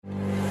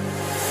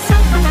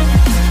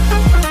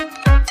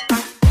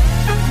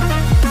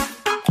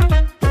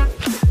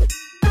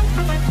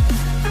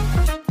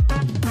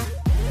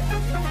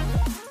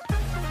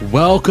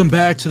Welcome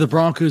back to the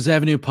Broncos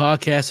Avenue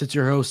podcast. It's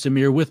your host,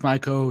 Amir, with my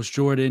co-host,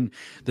 Jordan.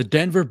 The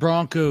Denver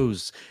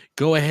Broncos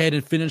go ahead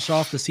and finish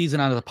off the season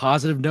on a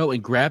positive note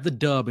and grab the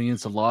dub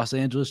against the Los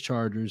Angeles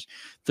Chargers,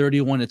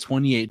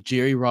 31-28.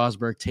 Jerry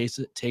Rosburg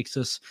takes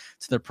us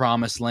to the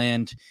promised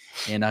land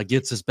and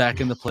gets us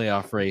back in the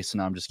playoff race.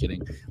 No, I'm just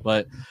kidding.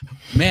 But,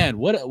 man,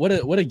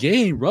 what a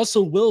game.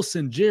 Russell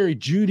Wilson, Jerry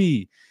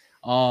Jeudy,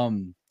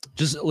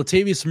 just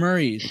Latavius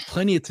Murray,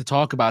 plenty to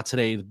talk about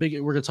today.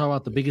 We're gonna talk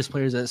about the biggest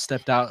players that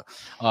stepped out,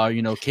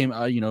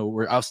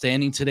 were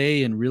outstanding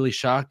today and really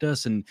shocked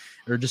us, and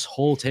or just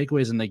whole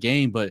takeaways in the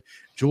game. But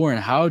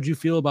Jordan, how did you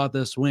feel about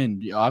this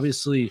win?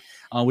 Obviously,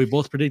 we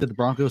both predicted the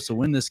Broncos to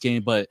win this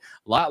game, but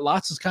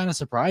lots is kind of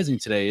surprising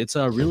today. It's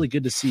really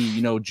good to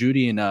see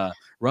Jeudy and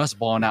Russ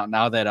balling out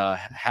now that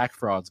Hack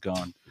Fraud's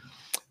gone.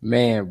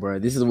 Man, bro,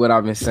 this is what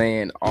I've been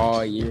saying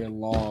all year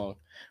long.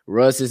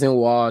 Russ isn't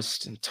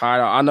washed. I'm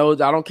tired. I know I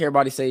don't care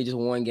about he say just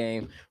one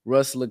game.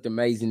 Russ looked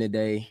amazing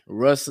today.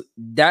 Russ,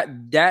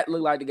 that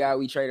looked like the guy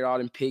we traded all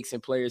them picks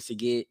and players to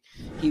get.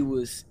 He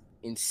was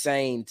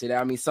insane today.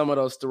 I mean, some of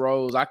those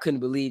throws I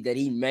couldn't believe that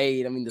he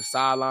made. I mean, the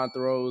sideline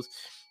throws,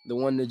 the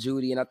one to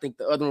Jeudy, and I think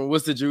the other one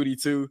was to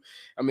Jeudy too.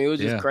 I mean, it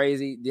was just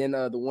crazy. Then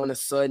the one to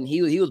Sutton,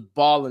 he was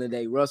balling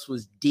today. Russ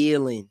was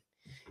dealing.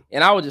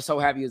 And I was just so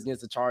happy it was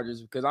against the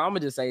Chargers because I'm going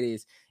to just say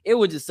this. It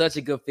was just such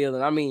a good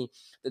feeling. I mean,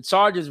 the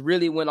Chargers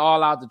really went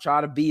all out to try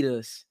to beat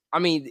us. I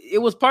mean, it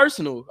was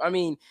personal. I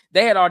mean,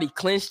 they had already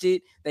clinched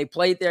it. They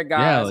played their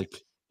guys. Yeah,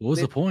 what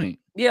was the point?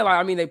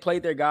 Yeah, they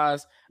played their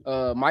guys.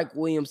 Mike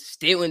Williams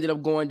still ended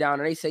up going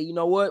down. And they say, you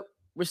know what?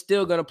 We're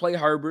still going to play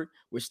Herbert.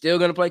 We're still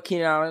going to play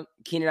Keenan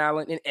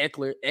Allen, and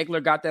Eckler.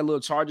 Eckler got that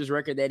little Chargers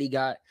record that he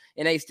got,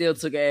 and they still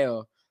took an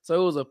L.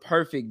 So it was a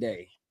perfect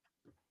day.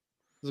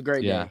 It was a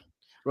great day.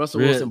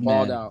 Russell Wilson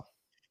balled out.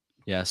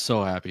 Yeah,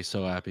 so happy.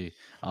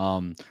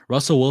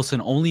 Russell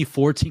Wilson, only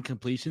 14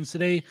 completions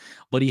today,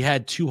 but he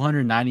had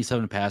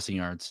 297 passing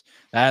yards.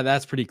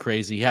 That's pretty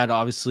crazy. He had,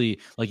 obviously,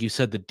 like you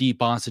said, the deep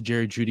bounce to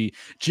Jerry Jeudy.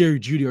 Jerry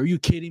Jeudy, are you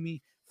kidding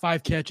me?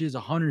 5 catches,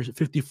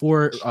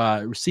 154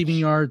 receiving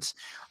yards.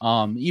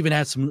 Even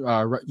had some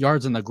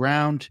yards on the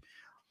ground.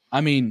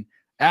 I mean,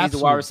 he's the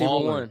wide receiver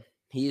one.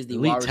 He is the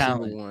elite wide receiver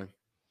talent. one.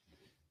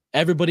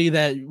 Everybody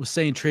that was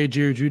saying trade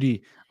Jerry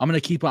Jeudy, I'm gonna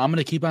keep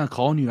on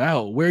calling you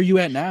out. Where are you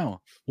at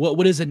now?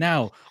 What is it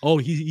now? Oh,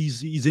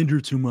 he's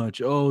injured too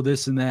much. Oh,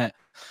 this and that.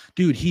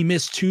 Dude, he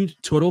missed 2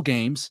 total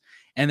games,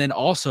 and then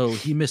also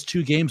he missed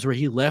 2 games where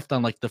he left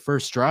on like the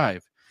first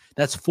drive.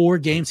 That's 4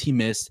 games he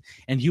missed,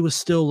 and he was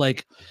still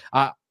like,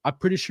 I'm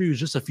pretty sure he was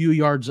just a few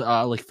yards,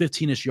 like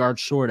 15-ish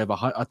yards short of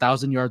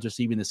 1,000 yards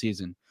receiving the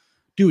season.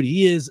 Dude,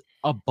 he is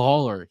a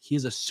baller. He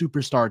is a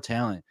superstar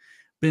talent.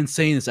 Been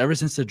saying this ever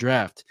since the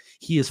draft.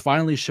 He is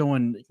finally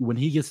showing when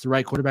he gets the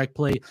right quarterback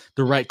play,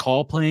 the right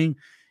call playing,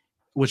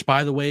 which,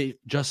 by the way,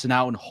 Justin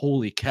Allen,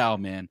 holy cow,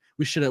 man.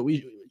 You should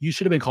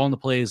have been calling the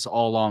plays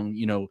all along,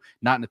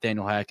 not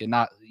Nathaniel Hackett,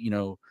 not,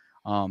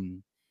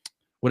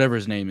 whatever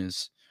his name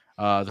is,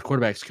 the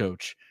quarterback's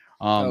coach.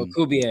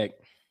 Kubiak.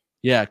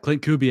 Yeah,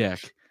 Clint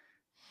Kubiak.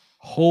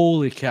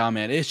 Holy cow,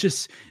 man. It's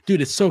just,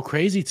 dude, it's so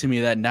crazy to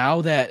me that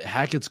now that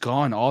Hackett's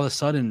gone, all of a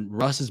sudden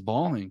Russ is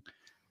balling.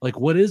 Like,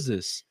 what is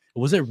this?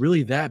 Was it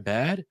really that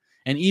bad?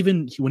 And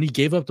even when he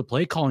gave up the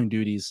play calling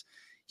duties,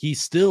 he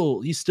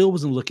still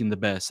wasn't looking the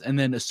best. And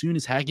then as soon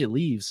as Hackett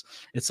leaves,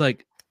 it's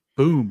like,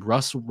 boom,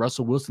 Russell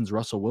Wilson's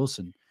Russell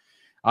Wilson.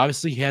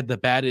 Obviously, he had the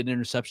bad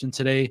interception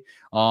today.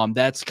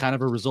 That's kind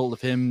of a result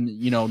of him,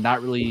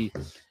 not really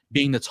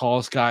being the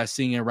tallest guy,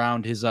 seeing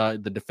around his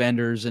the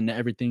defenders and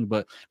everything.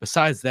 But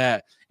besides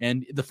that,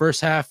 and the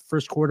first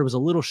quarter was a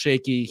little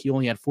shaky. He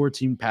only had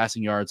 14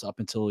 passing yards up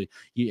until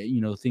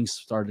things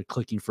started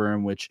clicking for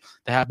him, which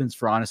that happens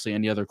for honestly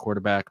any other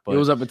quarterback. But it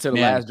was up until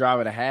the last drive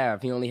of the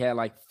half. He only had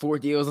like 4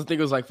 deals. I think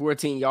it was like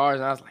 14 yards.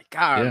 And I was like,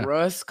 God,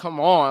 Russ, come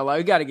on. Like,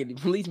 we got to get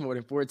at least more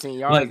than 14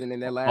 yards. And then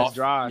that last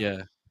drive.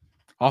 Yeah.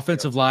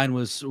 Offensive line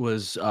was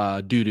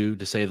doo-doo,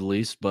 to say the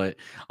least, but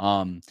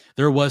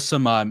there was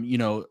some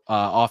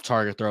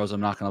off-target throws,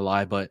 I'm not going to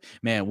lie, but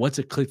man, once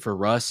it clicked for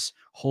Russ,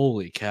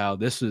 holy cow,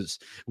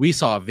 we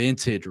saw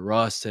vintage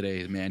Russ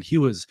today, man. He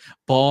was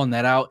balling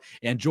that out.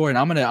 And Jordan,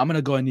 I'm going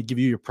to go ahead and give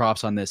you your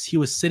props on this. He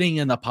was sitting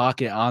in the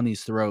pocket on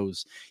these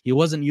throws. He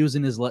wasn't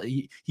using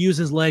he used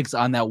his legs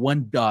on that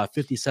one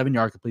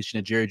 57-yard completion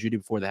to Jerry Jeudy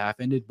before the half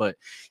ended, but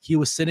he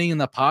was sitting in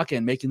the pocket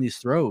and making these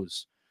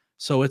throws.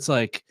 So it's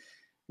like,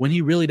 when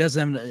he really does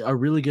have a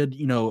really good,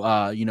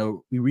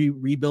 we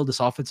rebuild this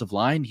offensive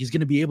line, he's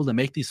going to be able to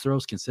make these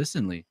throws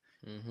consistently.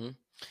 Mm-hmm.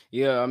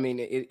 Yeah, I mean,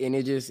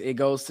 it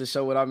goes to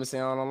show what I've been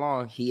saying all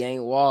along. He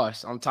ain't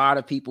washed. I'm tired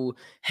of people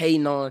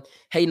hating on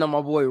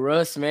my boy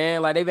Russ,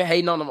 man. Like, they've been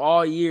hating on him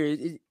all year.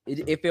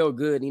 It felt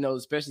good,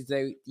 especially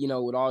today,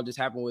 with all just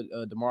happened with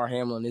DeMar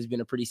Hamlin. It's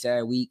been a pretty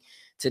sad week.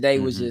 Today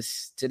was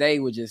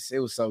it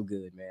was so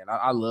good, man.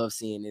 I love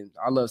seeing him.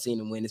 I love seeing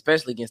him win,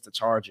 especially against the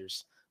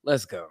Chargers.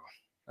 Let's go.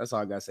 That's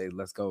all I got to say.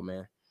 Let's go,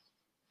 man.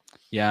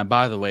 Yeah, and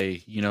by the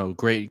way,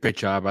 great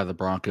job by the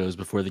Broncos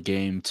before the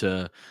game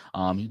to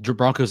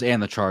Broncos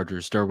and the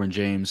Chargers. Derwin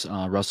James,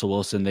 Russell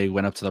Wilson, they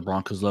went up to the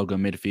Broncos logo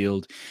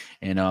midfield,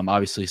 and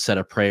obviously said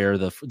a prayer.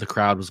 The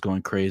crowd was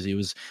going crazy. It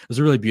was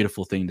a really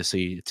beautiful thing to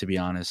see, to be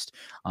honest.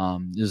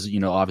 Is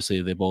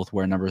obviously they both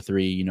wear number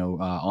 3.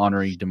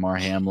 Honoring Damar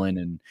Hamlin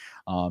and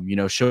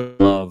show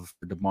love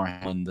for Damar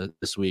Hamlin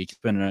this week.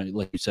 It's been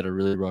like you said, a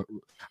really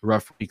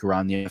rough week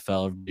around the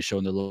NFL. Everybody's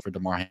showing their love for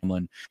Damar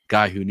Hamlin,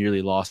 guy who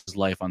nearly lost his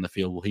life on the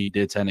field. Well, he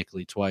did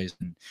technically twice,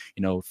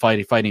 and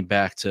fighting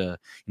back to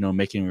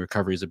making a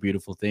recovery is a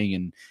beautiful thing,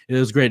 and it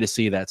was great to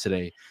see that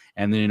today.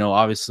 And then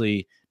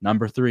obviously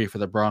number 3 for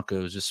the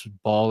Broncos just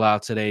ball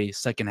out today.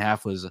 Second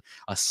half was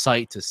a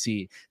sight to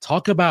see.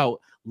 Talk about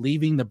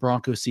leaving the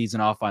Broncos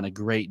season off on a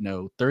great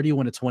note.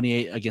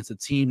 31-28 against a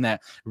team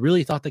that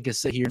really thought they could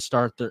sit here and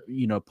start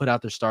put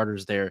out their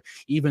starters there,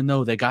 even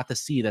though they got to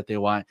see that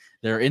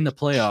they're in the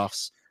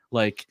playoffs.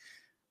 Like,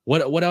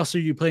 what else are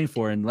you playing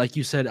for? And like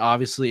you said,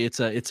 obviously it's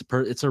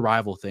a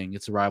rival thing.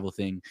 It's a rival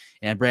thing.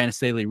 And Brandon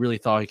Staley really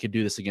thought he could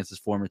do this against his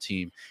former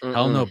team.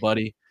 Hell no,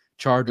 buddy.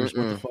 Chargers,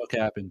 what the fuck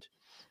happened?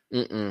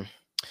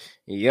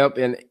 Yep.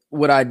 And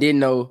what I did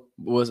know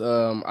was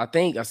I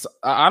think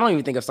I don't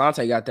even think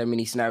Asante got that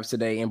many snaps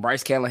today, and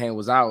Bryce Callahan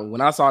was out.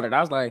 When I saw that, I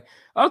was like,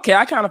 okay,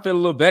 I kind of feel a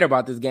little better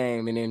about this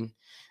game. And then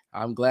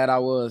I'm glad I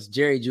was.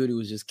 Jerry Jeudy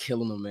was just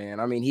killing him, man.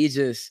 I mean,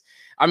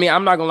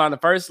 I'm not gonna lie. The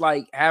first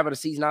half of the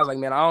season, I was like,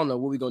 man, I don't know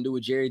what we're gonna do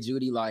with Jerry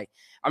Jeudy.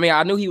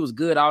 I knew he was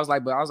good. I was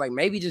like,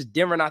 maybe just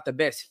Denver not the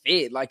best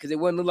fit. Because it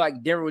wouldn't look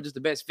like Denver was just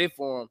the best fit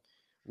for him.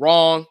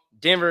 Wrong.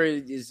 Denver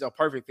is a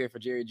perfect fit for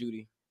Jerry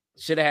Jeudy.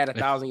 Should have had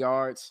 1,000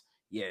 yards.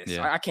 Yes,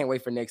 yeah. I can't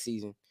wait for next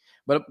season.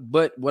 But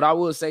what I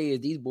will say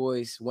is these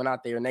boys went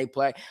out there and they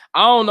played.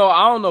 I don't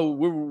know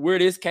where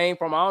this came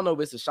from. I don't know if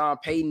it's the Sean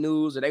Payton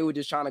news or they were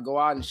just trying to go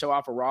out and show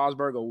off for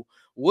Rosberg or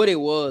what it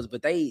was.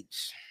 But they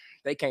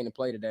came to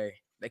play today.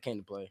 They came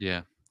to play.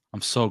 Yeah,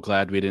 I'm so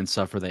glad we didn't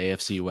suffer the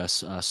AFC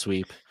West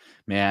sweep.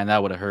 Man,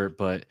 that would have hurt.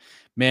 But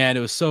man, it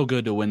was so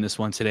good to win this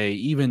one today.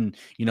 Even,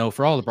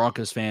 for all the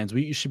Broncos fans,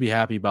 you should be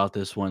happy about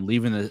this one,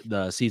 leaving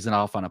the season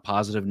off on a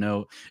positive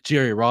note.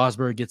 Jerry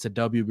Rosberg gets a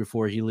W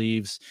before he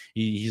leaves.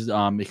 He's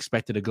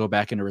expected to go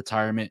back into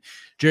retirement.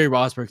 Jerry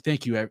Rosberg,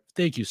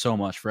 thank you so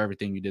much for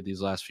everything you did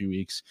these last few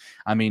weeks.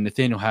 I mean,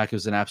 Nathaniel Hackett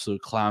was an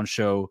absolute clown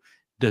show.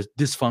 The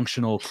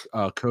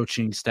dysfunctional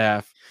coaching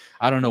staff.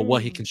 I don't know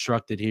what he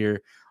constructed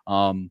here.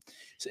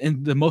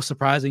 And the most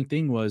surprising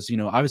thing was,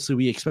 obviously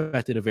we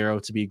expected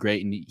Avero to be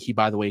great, and he,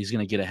 by the way, he's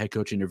going to get a head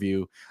coach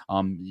interview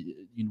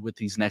with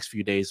these next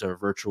few days, or a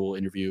virtual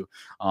interview.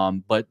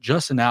 But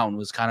Justin Allen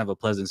was kind of a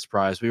pleasant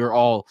surprise. We were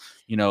all,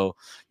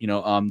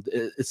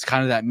 it's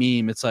kind of that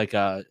meme. It's like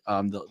the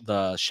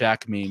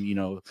Shaq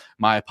meme.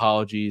 My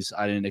apologies.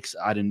 I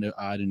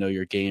didn't know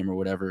your game or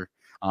whatever.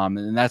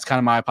 And that's kind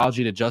of my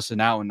apology to Justin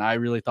Allen. I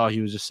really thought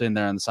he was just sitting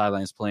there on the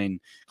sidelines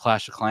playing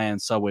Clash of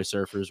Clans, Subway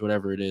Surfers,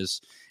 whatever it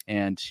is.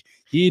 And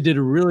he did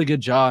a really good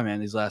job, man,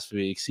 these last few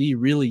weeks. He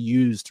really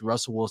used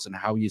Russell Wilson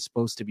how he's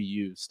supposed to be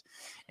used.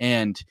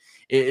 And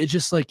it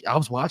just like I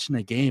was watching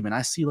the game and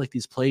I see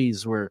these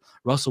plays where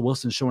Russell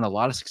Wilson's showing a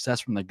lot of success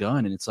from the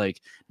gun. And it's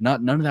like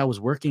none of that was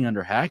working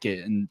under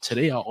Hackett. And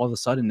today, all of a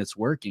sudden, it's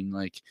working.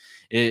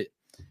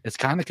 It's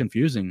kind of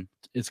confusing.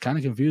 It's kind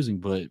of confusing,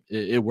 but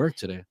it worked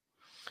today.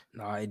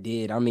 No, I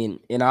did. I mean,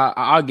 and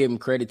I'll give him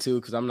credit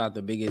too, because I'm not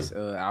the biggest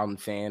Allen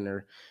fan,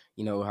 or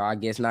I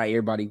guess not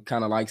everybody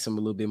kind of likes him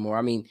a little bit more.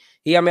 I mean,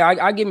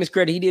 I give him his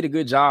credit. He did a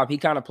good job. He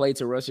kind of played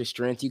to Russ's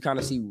strength. You kind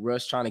of see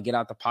Russ trying to get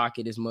out the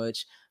pocket as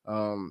much,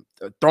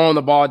 throwing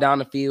the ball down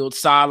the field,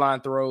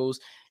 sideline throws.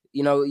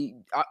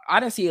 I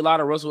didn't see a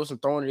lot of Russell Wilson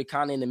throwing it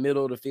kind of in the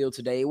middle of the field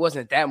today. It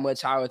wasn't that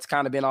much how it's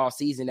kind of been all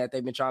season that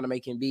they've been trying to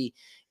make him be.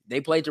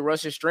 They played to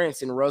Russ's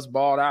strengths, and Russ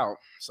balled out.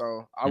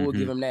 So I will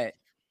give him that.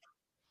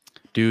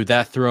 Dude,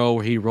 that throw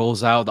where he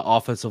rolls out, the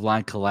offensive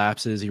line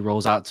collapses. He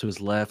rolls out to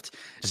his left,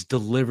 just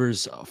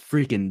delivers a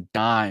freaking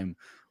dime.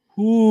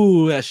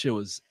 Ooh, that shit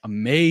was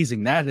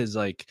amazing. That is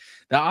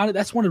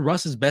that's one of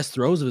Russ's best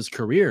throws of his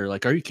career.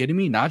 Like, are you kidding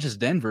me? Not just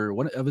Denver,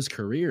 one of his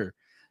career.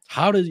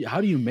 How do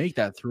you make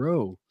that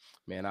throw?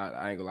 Man,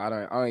 I ain't gonna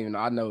lie. I don't even know.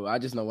 I know. I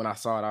just know when I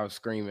saw it, I was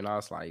screaming. I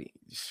was like,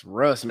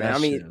 Russ, man.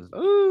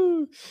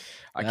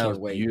 I can't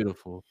wait.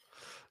 Beautiful.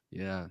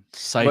 Yeah,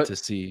 sight to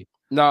see.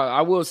 No,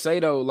 I will say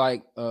though,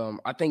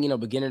 I think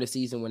beginning of the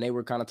season when they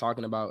were kind of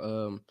talking about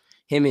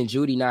him and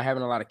Jeudy not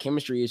having a lot of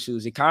chemistry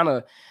issues, it kind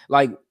of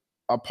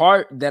a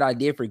part that I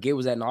did forget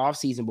was that in the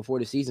offseason before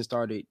the season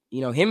started,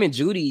 him and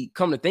Jeudy,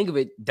 come to think of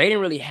it, they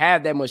didn't really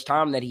have that much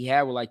time that he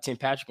had with Tim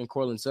Patrick and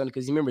Cortland Sutton,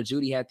 because you remember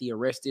Jeudy had the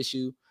arrest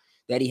issue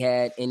that he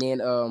had, and then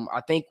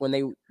I think when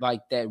they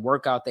that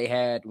workout they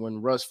had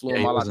when Russ flew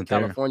him all out to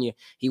California,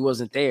 he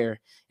wasn't there,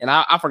 and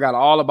I forgot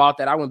all about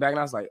that. I went back and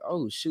I was like,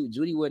 oh shoot,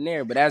 Jeudy wasn't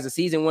there. But as the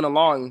season went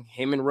along,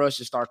 him and Russ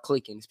just start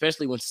clicking,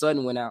 especially when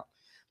Sutton went out.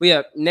 But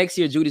yeah, next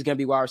year Judy's gonna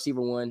be wide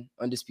receiver 1,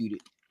 undisputed.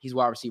 He's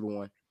wide receiver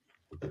 1.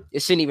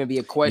 It shouldn't even be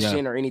a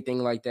question or anything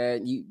like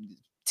that.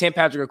 Tim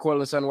Patrick or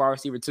Cortland Sutton wide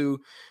receiver 2,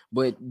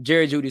 but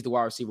Jerry Jeudy's the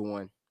wide receiver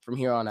 1 from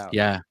here on out.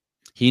 Yeah.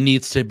 He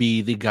needs to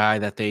be the guy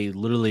that they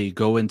literally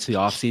go into the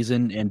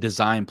offseason and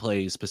design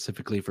plays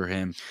specifically for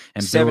him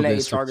and Seven build to eight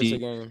this targets a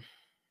game.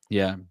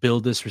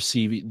 build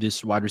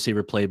this wide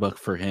receiver playbook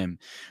for him.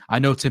 I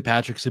know Tim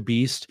Patrick's a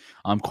beast.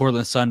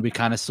 Cortland Sutton, we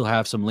kind of still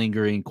have some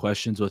lingering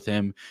questions with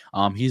him.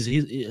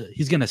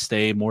 He's gonna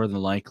stay more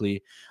than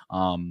likely.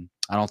 I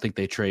don't think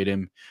they trade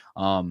him.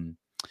 And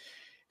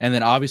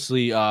then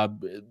obviously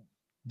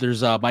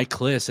there's Mike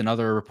Kliss and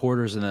other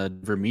reporters in the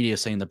Denver media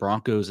saying the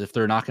Broncos, if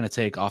they're not going to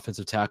take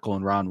offensive tackle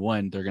in round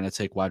 1, they're going to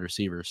take wide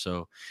receiver.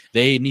 So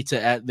they need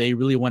to add, they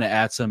really want to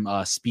add some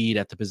speed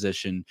at the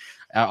position.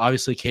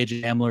 Obviously,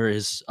 KJ Hamler,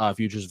 his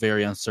future is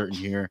very uncertain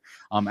here.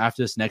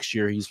 After this next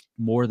year, he's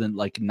more than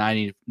like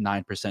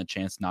 99%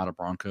 chance not a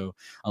Bronco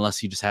unless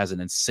he just has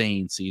an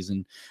insane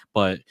season.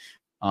 But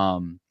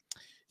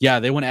yeah,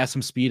 they want to add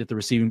some speed at the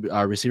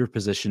receiver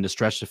position to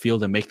stretch the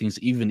field and make things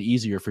even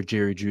easier for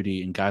Jerry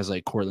Jeudy and guys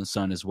like Cortland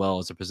Sutton as well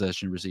as a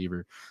possession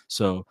receiver.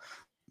 So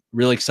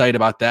really excited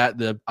about that.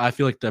 I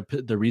feel like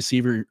the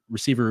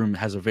receiver room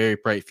has a very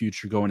bright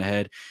future going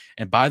ahead.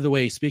 And by the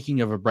way, speaking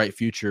of a bright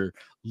future,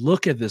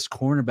 look at this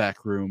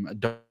cornerback room.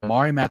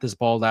 Damari Mathis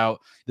balled out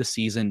this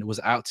season, was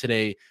out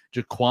today.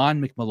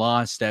 Jaquan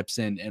McMillan steps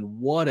in, and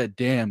what a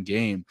damn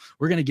game.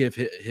 We're going to give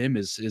him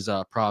his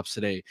props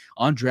today.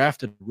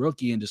 Undrafted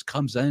rookie and just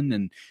comes in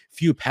and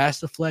few pass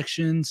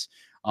deflections.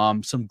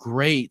 Some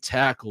great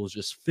tackles,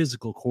 just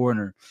physical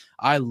corner.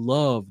 I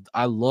love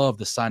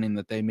the signing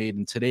that they made,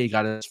 and today he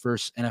got his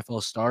first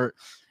NFL start.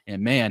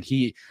 And man,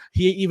 he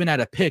even had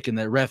a pick, and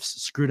the refs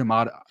screwed him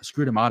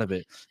out of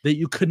it.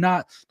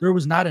 There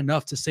was not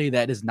enough to say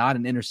that is not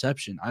an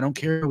interception. I don't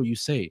care what you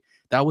say.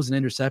 That was an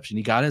interception.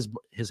 He got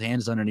his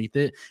hands underneath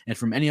it, and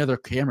from any other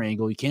camera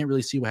angle, you can't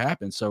really see what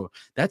happened. So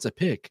that's a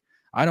pick.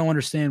 I don't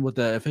understand what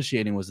the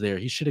officiating was there.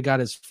 He should have got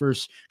his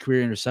first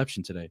career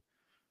interception today.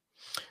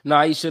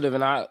 No, he should have,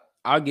 and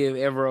I'll give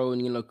Evero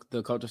and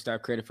the coaching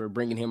staff credit for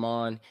bringing him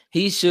on.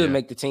 He should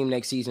make the team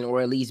next season,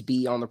 or at least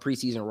be on the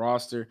preseason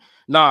roster.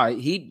 Nah,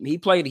 he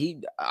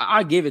played.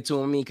 I give it to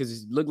him. I mean,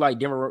 because it looked like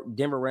Denver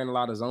ran a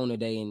lot of zone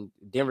today, and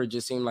Denver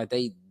just seemed like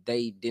they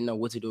didn't know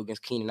what to do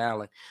against Keenan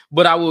Allen.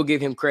 But I will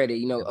give him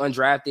credit.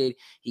 Undrafted,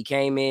 he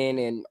came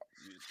in.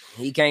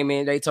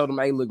 They told him,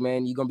 "Hey, look,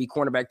 man, you're gonna be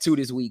cornerback 2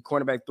 this week,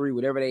 cornerback 3,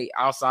 whatever they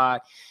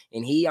outside."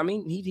 And he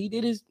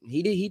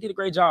did a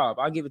great job.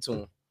 I'll give it to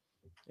him.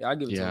 Yeah, I'll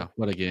give it to him.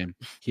 What a game.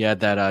 He had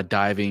that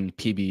diving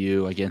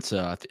PBU against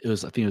I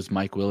think it was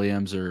Mike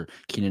Williams or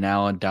Keenan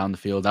Allen down the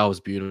field. That was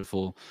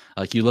beautiful.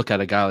 Like, you look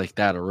at a guy like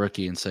that, a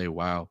rookie, and say,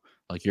 wow,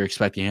 like you're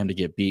expecting him to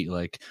get beat,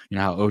 like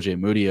how OJ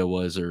Mudia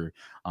was, or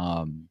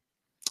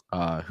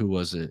who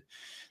was it?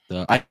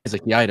 The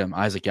Isaac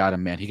Yiadom,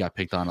 man, he got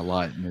picked on a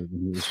lot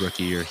in his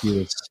rookie year.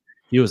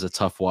 He was a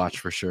tough watch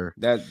for sure.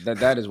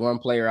 That is one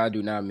player I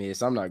do not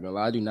miss. I'm not gonna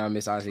lie, I do not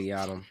miss Isaac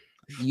Yiadom.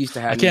 He used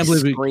to have me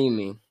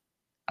screaming.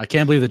 I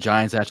can't believe the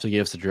Giants actually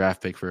gave us a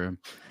draft pick for him.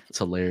 It's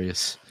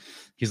hilarious.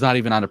 He's not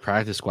even on the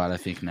practice squad, I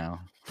think, now.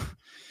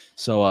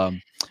 So,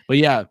 but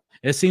yeah,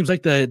 it seems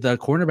like the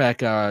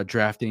cornerback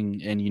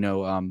drafting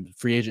and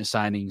free agent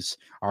signings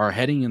are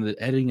heading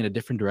in a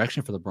different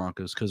direction for the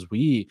Broncos, because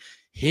we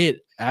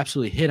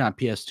absolutely hit on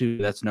PS2.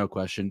 That's no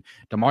question.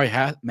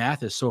 Damari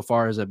Mathis so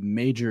far is a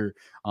major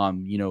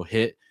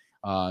hit,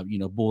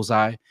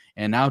 bullseye,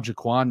 and now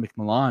Jaquan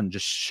McMillan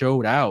just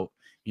showed out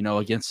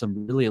against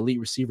some really elite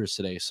receivers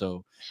today.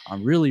 So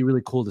I'm really,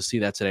 really cool to see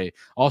that today.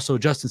 Also,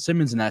 Justin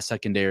Simmons in that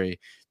secondary,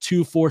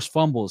 2 forced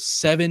fumbles,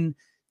 7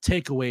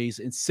 takeaways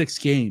in 6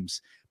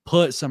 games.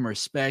 Put some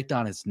respect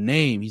on his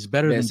name. He's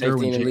better than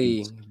Derwin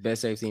James.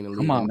 Best safety in the league.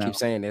 Come on, keep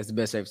saying that's the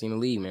best safety in the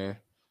league, man.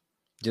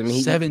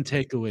 7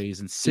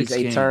 takeaways in 6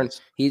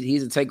 games.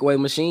 He's a takeaway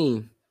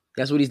machine.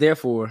 That's what he's there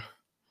for.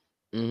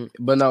 Mm-hmm.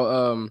 But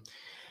no,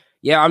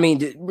 yeah, I mean,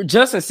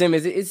 Justin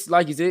Simmons, it's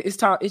like you said, it's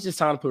time. It's just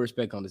time to put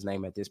respect on his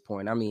name at this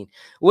point. I mean,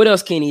 what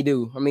else can he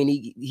do? I mean,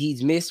 he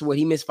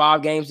missed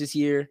 5 games this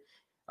year.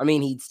 I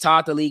mean, he's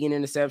tied the league in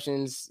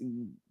interceptions,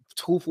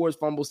 2 forced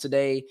fumbles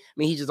today. I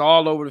mean, he's just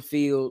all over the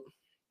field.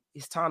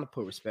 It's time to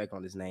put respect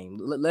on his name.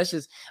 Let's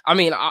just, I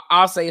mean,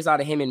 I'll say it's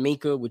out of him and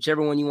Minka,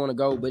 whichever one you want to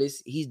go, but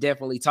he's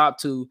definitely top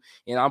 2,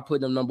 and I'm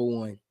putting him number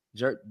 1.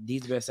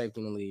 He's the best safety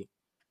in the league.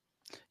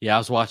 Yeah, I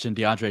was watching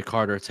DeAndre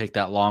Carter take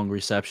that long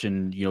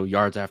reception,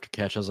 yards after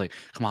catch. I was like,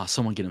 come on,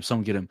 someone get him.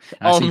 And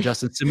I see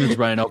Justin Simmons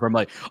running over. I'm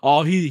like,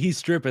 oh, he's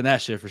stripping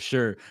that shit for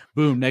sure.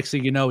 Boom. Next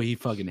thing you know, he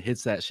fucking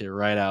hits that shit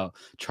right out.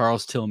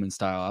 Charles Tillman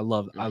style.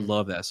 I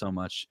love that so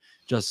much.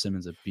 Justin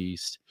Simmons a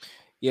beast.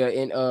 Yeah,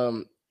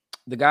 and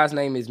the guy's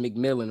name is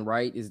McMillan,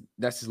 right?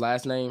 That's his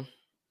last name?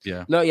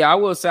 Yeah. No, yeah, I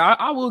will say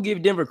I will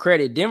give Denver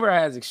credit. Denver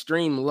has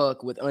extreme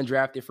luck with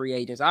undrafted free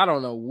agents. I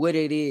don't know what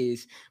it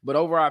is, but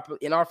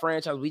in our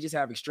franchise, we just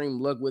have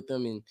extreme luck with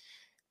them, and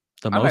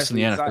the most in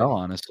the NFL,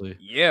 honestly.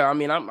 Yeah, I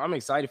mean, I'm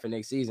excited for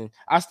next season.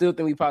 I still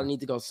think we probably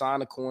need to go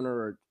sign a corner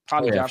or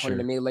probably draft one in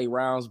the mid-late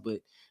rounds, but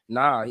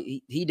nah,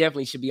 he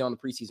definitely should be on the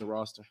preseason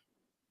roster.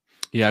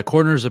 Yeah,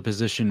 corner is a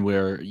position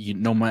where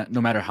no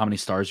matter how many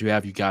stars you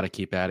have, you got to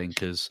keep adding,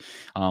 because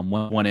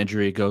one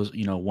injury goes,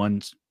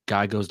 one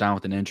guy goes down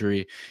with an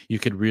injury, you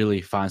could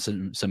really find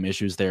some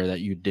issues there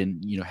that you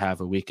didn't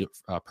have a week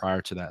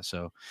prior to that.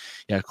 So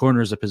yeah,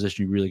 corner is a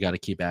position you really got to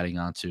keep adding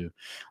on to.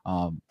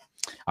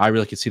 I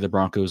really could see the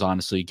Broncos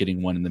honestly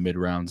getting one in the mid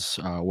rounds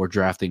or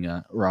signing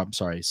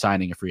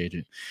a free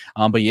agent.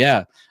 But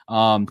yeah,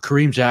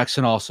 Kareem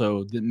Jackson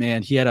also,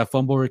 man, he had a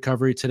fumble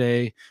recovery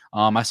today.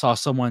 I saw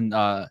someone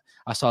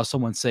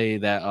say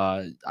that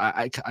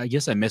I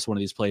guess I missed one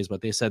of these plays,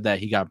 but they said that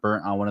he got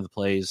burnt on one of the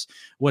plays,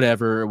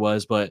 whatever it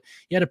was. But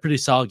he had a pretty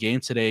solid game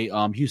today.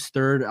 He was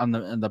third on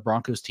the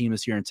Broncos team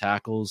this year in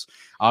tackles.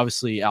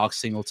 Obviously, Alex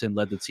Singleton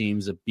led the team.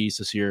 He's a beast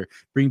this year.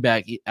 Bring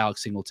back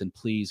Alex Singleton,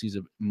 please. He's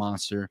a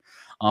monster.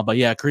 But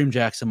yeah, Kareem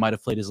Jackson might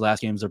have played his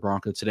last game as a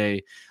Bronco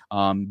today.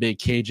 Big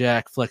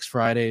K-Jack, Flex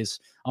Fridays.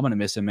 I'm going to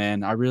miss him,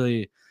 man.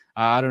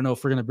 I don't know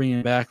if we're going to bring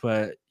him back,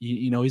 but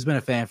he's been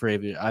a fan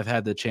forever. I've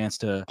had the chance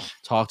to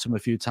talk to him a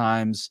few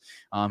times.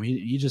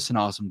 He's just an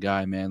awesome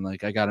guy, man.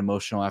 Like, I got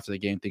emotional after the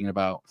game thinking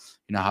about,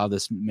 how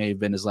this may have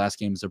been his last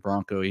game as a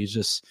Bronco.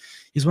 He's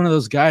one of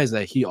those guys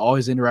that he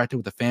always interacted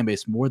with the fan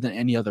base more than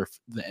any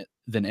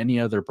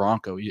other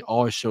Bronco. He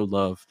always showed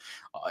love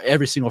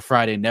every single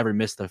Friday, never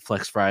missed the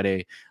Flex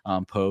Friday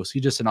post.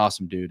 He's just an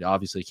awesome dude.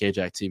 Obviously,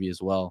 KJack TV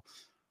as well.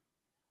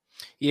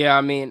 Yeah,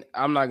 I mean,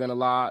 I'm not gonna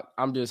lie.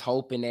 I'm just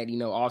hoping that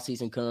off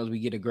season comes, we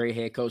get a great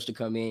head coach to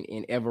come in,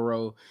 and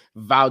Evero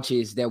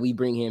vouches that we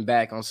bring him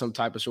back on some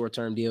type of short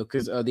term deal.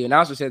 Because the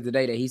announcer said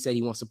today that he said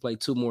he wants to play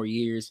 2 more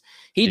years.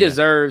 He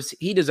deserves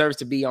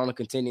to be on a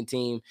contending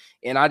team,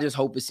 and I just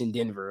hope it's in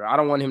Denver. I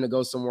don't want him to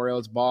go somewhere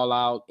else, ball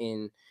out,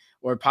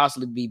 or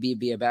possibly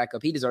be a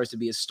backup. He deserves to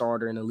be a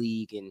starter in the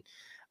league, and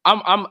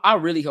I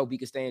really hope he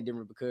can stay in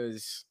Denver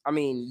because I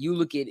mean, you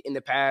look at in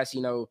the past,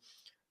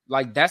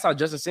 like that's how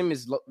Justin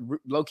Simmons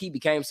low key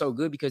became so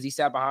good because he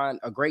sat behind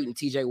a great in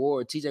TJ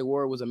Ward. TJ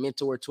Ward was a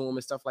mentor to him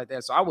and stuff like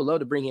that. So I would love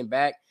to bring him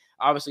back,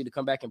 obviously, to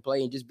come back and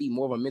play and just be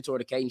more of a mentor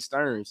to Caden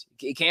Stearns.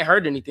 It can't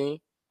hurt anything.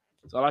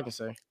 That's all I can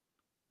say.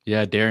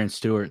 Yeah, Darren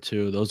Stewart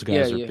too. Those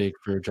guys are big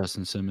for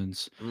Justin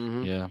Simmons.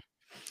 Mm-hmm.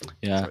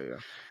 Yeah.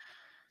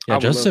 I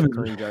would Justin love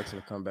for Kareem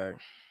Jackson to come back.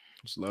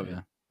 Just love it.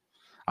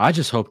 I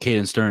just hope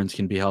Caden Stearns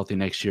can be healthy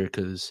next year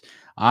because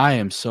I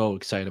am so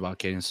excited about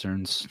Caden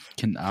Stearns.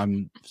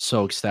 I'm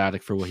so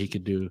ecstatic for what he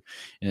could do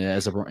in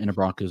a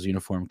Broncos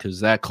uniform because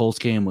that Colts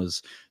game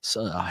was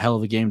a hell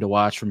of a game to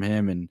watch from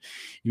him. And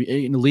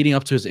leading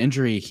up to his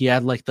injury, he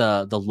had like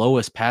the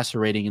lowest passer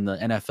rating in the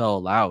NFL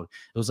allowed.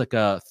 It was like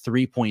a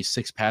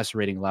 3.6 passer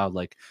rating allowed.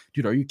 Like,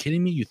 dude, are you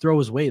kidding me? You throw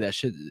his way, that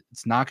shit,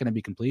 it's not going to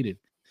be completed.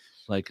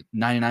 Like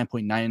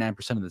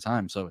 99.99% of the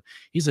time. So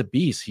he's a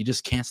beast. He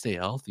just can't stay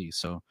healthy.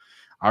 So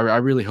I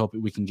really hope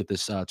we can get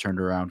this turned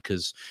around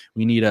because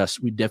we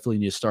definitely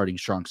need a starting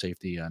strong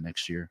safety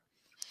next year.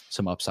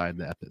 Some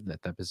upside at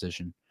that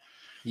position.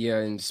 Yeah,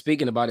 and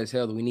speaking about his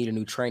health, we need a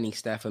new training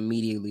staff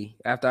immediately.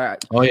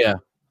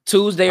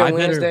 Tuesday or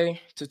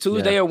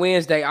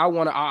Wednesday, I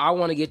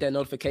want to get that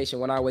notification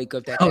when I wake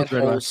up that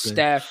whole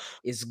staff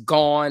is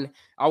gone.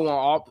 I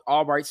want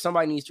all right.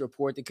 Somebody needs to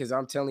report it because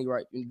I'm telling you,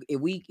 right, if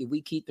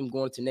we keep them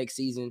going to next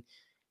season,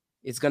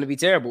 it's going to be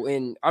terrible.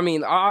 And I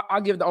mean,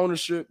 I'll give the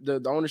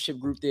ownership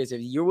group this.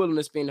 If you're willing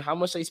to spend how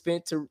much they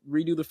spent to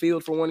redo the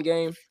field for one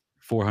game,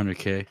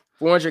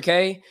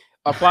 $400K,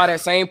 apply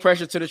that same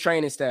pressure to the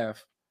training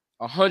staff,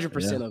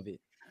 100% of it.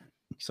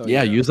 So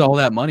use all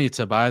that money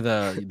to buy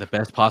the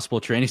best possible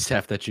training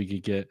staff that you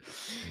could get.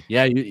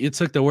 Yeah, you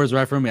took the words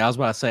right from me. I was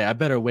about to say, I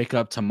better wake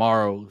up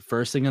tomorrow,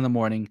 first thing in the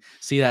morning,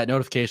 see that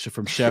notification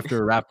from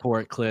Schefter,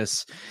 Rapport,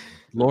 Kliss,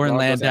 Lauren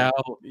Landau,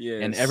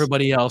 and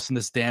everybody else in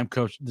this damn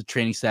the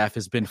training staff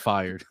has been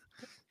fired.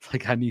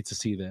 Like, I need to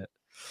see that.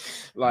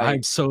 Like,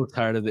 I'm so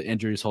tired of the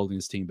injuries holding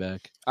this team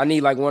back. I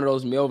need like one of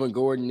those Melvin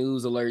Gordon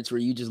news alerts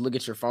where you just look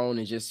at your phone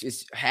and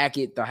just hack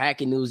it. The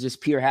hacking news, just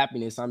pure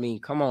happiness. I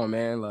mean, come on,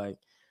 man. Like,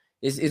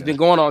 it's been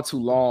going on too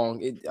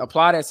long.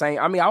 Apply that same.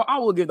 I mean, I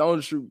will give the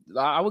ownership.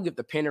 I will give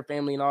the Penner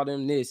family and all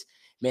them this.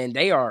 Man,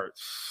 they are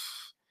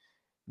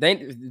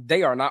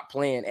not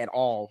playing at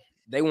all.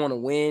 They want to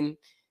win.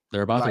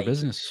 They're about their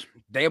business.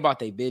 They about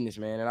their business,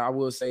 man. And I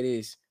will say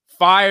this: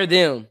 fire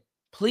them,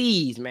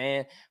 please,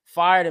 man.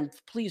 Fire them.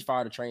 Please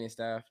fire the training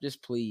staff.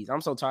 Just please.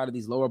 I'm so tired of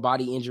these lower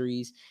body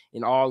injuries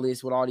and all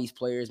this with all these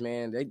players,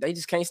 man. They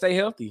just can't stay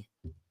healthy.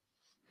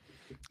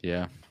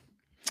 Yeah.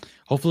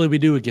 Hopefully we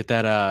do get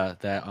that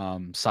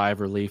sigh of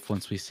relief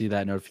once we see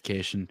that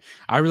notification.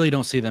 I really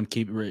don't see them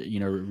keep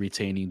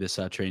retaining this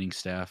training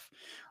staff.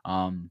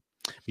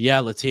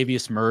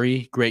 Latavius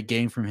Murray, great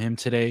game from him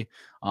today.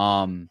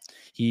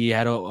 He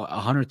had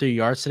 130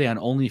 yards today on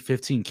only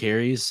 15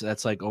 carries.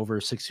 That's like over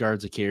 6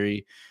 yards a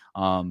carry.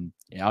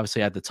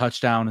 Obviously had the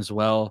touchdown as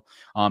well.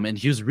 And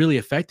he was really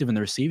effective in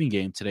the receiving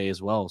game today as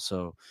well.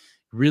 So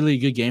really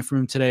good game from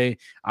him today.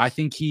 I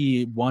think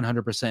he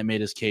 100% made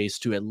his case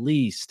to at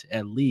least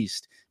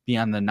be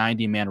on the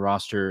 90-man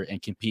roster and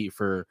compete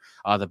for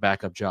the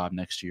backup job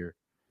next year.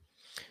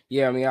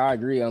 Yeah, I mean, I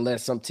agree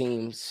unless some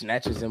team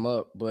snatches him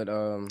up. But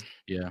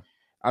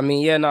I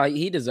mean, yeah, no,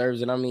 he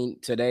deserves it. I mean,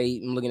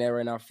 today I'm looking at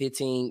right now,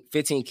 15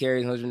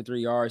 carries,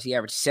 103 yards. He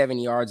averaged 7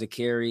 yards a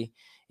carry,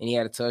 and he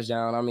had a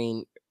touchdown. I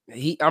mean,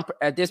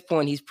 at this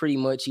point, he's pretty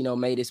much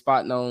made his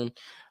spot known.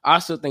 I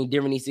still think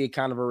Denver needs to get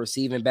kind of a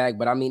receiving back,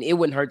 but I mean, it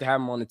wouldn't hurt to have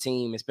him on the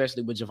team,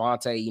 especially with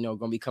Javonte, going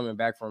to be coming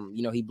back from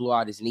he blew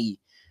out his knee.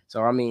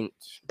 So I mean,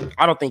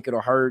 I don't think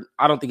it'll hurt.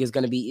 I don't think it's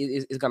going to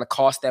it's going to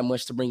cost that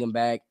much to bring him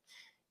back.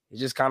 It's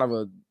just kind of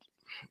a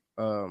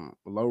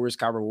low risk,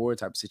 high reward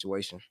type of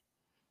situation.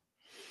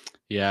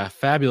 Yeah,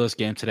 fabulous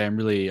game today. I'm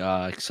really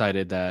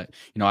excited that,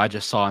 I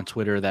just saw on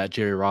Twitter that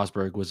Jerry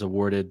Rosburg was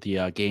awarded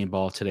the game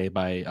ball today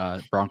by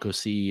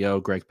Broncos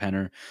CEO Greg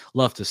Penner.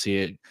 Love to see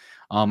it.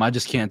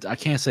 I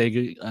can't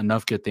say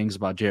enough good things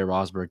about Jerry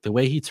Rosburg. The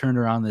way he turned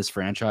around this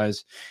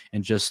franchise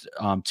in just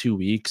 2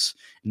 weeks,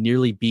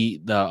 nearly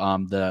beat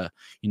the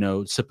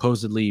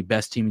supposedly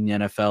best team in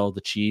the NFL,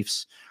 the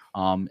Chiefs.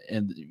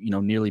 And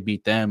nearly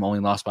beat them, only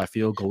lost by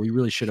field goal. We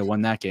really should have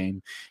won that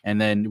game. And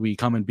then we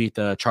come and beat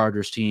the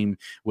Chargers team,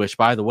 which,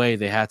 by the way,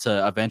 they had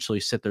to eventually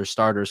sit their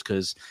starters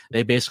because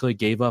they basically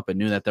gave up and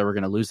knew that they were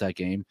going to lose that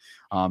game.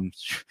 It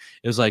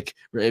was like,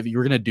 if you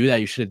were going to do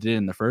that, you should have did it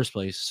in the first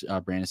place,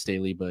 Brandon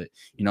Staley. But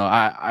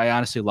I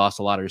honestly lost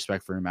a lot of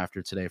respect for him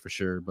after today, for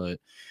sure.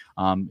 But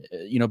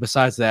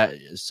besides that,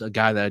 it's a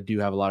guy that I do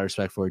have a lot of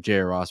respect for,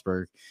 Jerry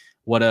Rosburg.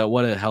 What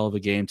a hell of a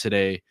game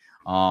today.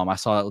 I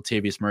saw that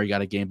Latavius Murray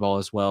got a game ball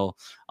as well.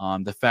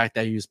 The fact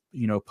that he was,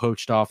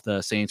 poached off the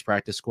Saints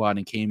practice squad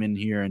and came in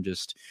here and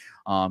just,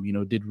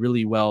 did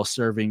really well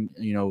serving,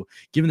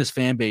 giving this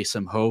fan base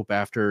some hope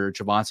after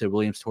Javonte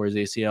Williams tore his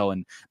ACL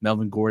and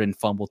Melvin Gordon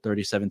fumbled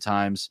 37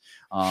 times.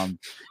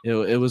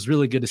 It was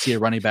really good to see a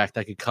running back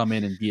that could come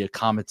in and be a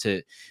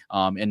competent,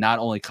 and not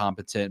only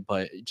competent,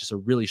 but just a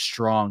really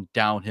strong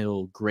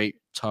downhill, great,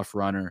 tough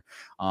runner,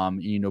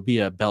 be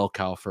a bell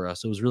cow for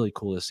us. It was really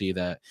cool to see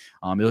that.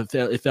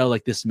 It felt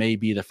like this may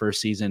be the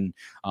first season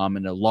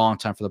in a long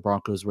time for the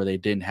Broncos where they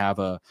didn't have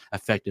a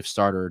effective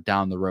starter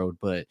down the road.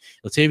 But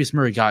Latavius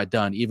Murray got it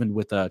done, even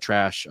with a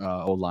trash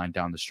O-line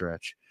down the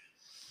stretch.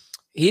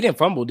 He didn't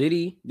fumble, did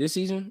he, this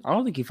season? I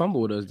don't think he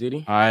fumbled with us, did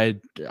he? I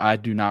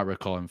do not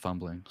recall him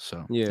fumbling.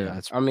 So Yeah,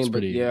 it's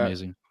pretty yeah,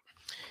 amazing.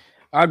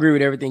 I agree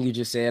with everything you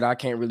just said. I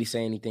can't really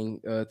say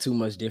anything too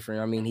much different.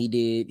 I mean,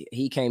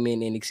 he came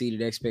in and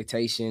exceeded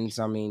expectations.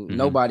 I mean,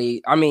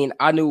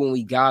 I knew when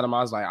we got him, I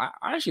was like, I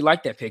actually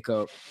like that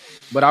pickup,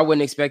 but I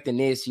wasn't expecting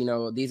this,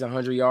 these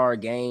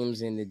 100-yard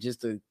games and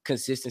just the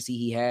consistency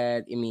he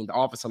had. I mean, the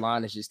offensive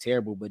line is just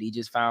terrible, but he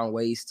just found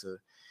ways to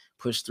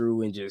push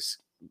through and just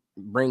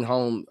bring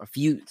home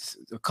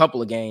a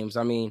couple of games.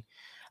 I mean,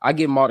 I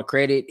give him all the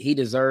credit he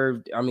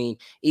deserved. I mean,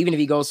 even if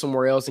he goes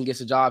somewhere else and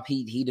gets a job,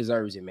 he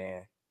deserves it,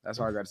 man. That's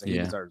all I got to say. Yeah.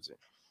 He deserves it.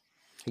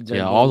 He Yeah,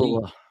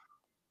 deserves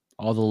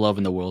all the love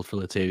in the world for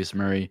Latavius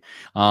Murray.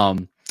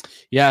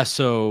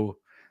 So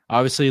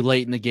obviously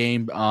late in the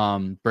game,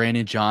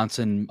 Brandon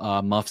Johnson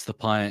muffs the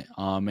punt,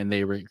 and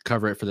they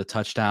recover it for the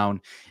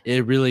touchdown.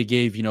 It really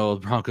gave the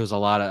Broncos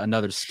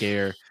another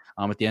scare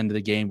at the end of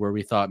the game where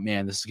we thought,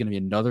 man, this is going to be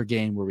another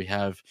game where we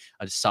have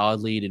a solid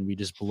lead and we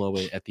just blow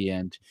it at the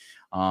end.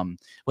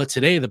 But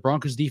today the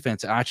Broncos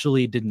defense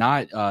actually did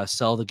not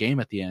sell the game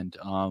at the end.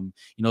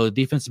 The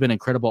defense has been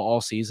incredible all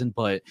season,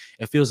 but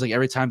it feels like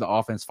every time the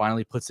offense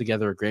finally puts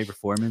together a great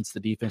performance, the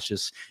defense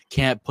just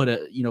can't put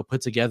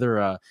together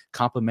a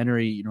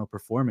complimentary,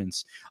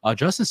 performance.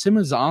 Justin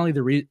Simmons is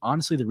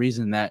honestly the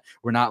reason that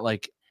we're not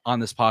like on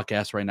this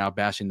podcast right now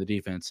bashing the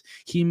defense.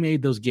 He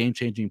made those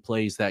game-changing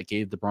plays that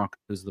gave the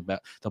Broncos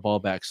the ball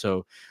back.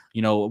 So,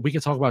 we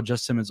can talk about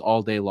Justin Simmons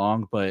all day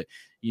long, but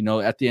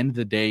at the end of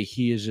the day,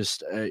 he is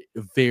just a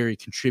very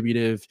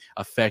contributive,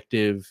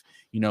 effective,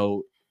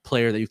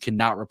 player that you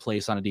cannot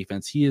replace on a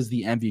defense. He is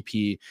the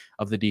MVP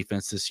of the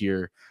defense this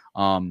year.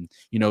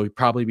 He'd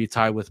probably be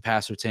tied with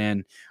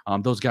Passertan.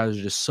 Those guys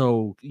are just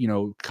so,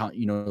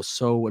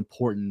 so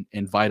important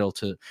and vital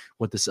to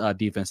what this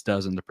defense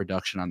does in the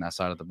production on that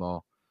side of the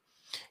ball.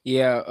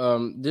 Yeah,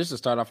 just to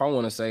start off, I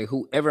want to say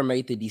whoever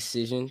made the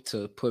decision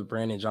to put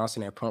Brandon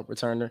Johnson at punt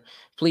returner,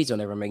 please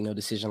don't ever make no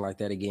decision like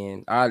that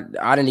again. I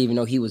didn't even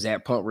know he was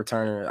at punt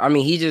returner. I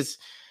mean,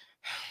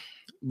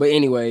 but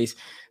anyways,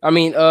 I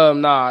mean,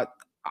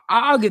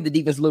 I'll give the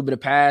defense a little bit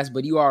of pass,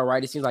 but you are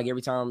right. It seems like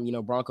every time,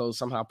 Broncos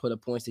somehow put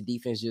up points, the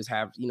defense just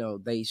have,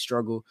 they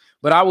struggle.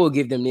 But I will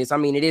give them this. I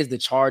mean, it is the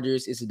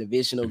Chargers. It's a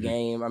divisional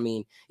game. I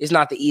mean, it's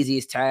not the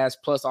easiest task,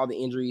 plus all the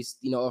injuries,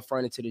 up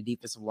front into the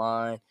defensive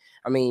line.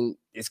 I mean,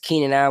 it's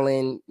Keenan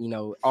Allen,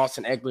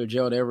 Austin Eckler,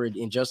 Gerald Everett,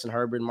 and Justin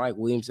Herbert, Mike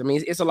Williams. I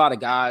mean, it's a lot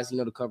of guys,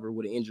 to cover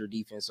with an injured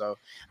defense. So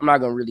I'm not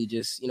going to really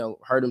just,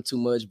 hurt them too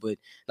much. But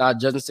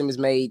Justin Simmons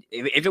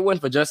if it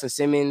wasn't for Justin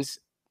Simmons,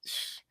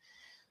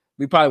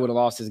 we probably would have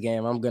lost this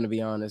game. I'm going to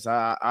be honest.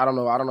 I don't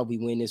know. I don't know if we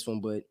win this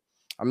one, but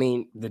I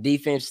mean, the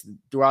defense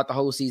throughout the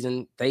whole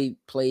season, they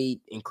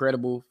played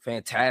incredible,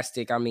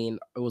 fantastic. I mean,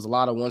 it was a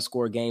lot of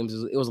one-score games.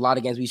 It was a lot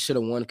of games we should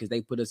have won because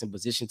they put us in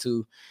position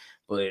to.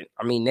 But,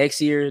 I mean, next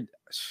year,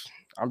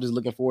 I'm just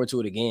looking forward to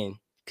it again.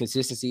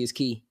 Consistency is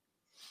key.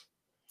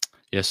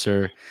 Yes,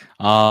 sir.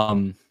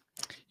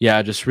 Yeah,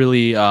 just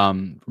really,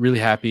 really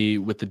happy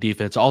with the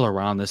defense all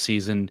around this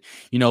season.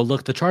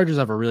 Look, the Chargers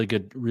have a really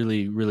good,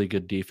 really, really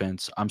good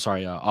defense. I'm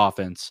sorry,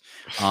 offense.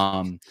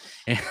 And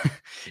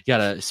you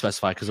gotta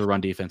specify because their run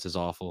defense is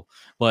awful,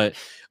 but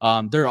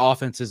their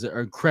offense is an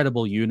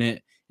incredible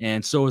unit,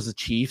 and so is the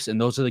Chiefs.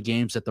 And those are the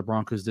games that the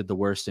Broncos did the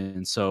worst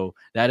in. So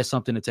that is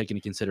something to take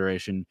into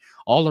consideration.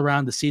 All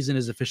around, the season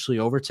is officially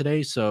over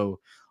today. So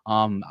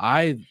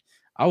I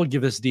would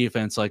give this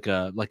defense like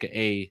a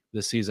A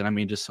this season. I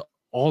mean, just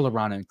all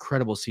around an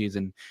incredible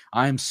season.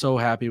 I am so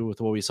happy with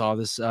what we saw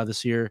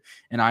this year,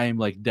 and I am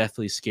like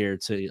deathly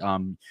scared to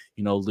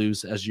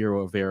lose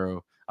Ejiro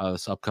Evero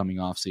this upcoming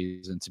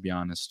offseason, to be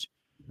honest.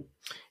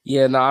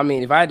 Yeah, no, I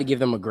mean, if I had to give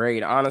them a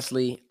grade,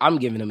 honestly, I'm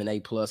giving them an A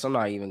plus. I'm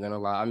not even gonna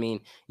lie. I mean,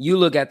 you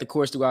look at the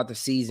course throughout the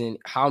season,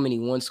 how many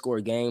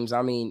one-score games.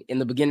 I mean, in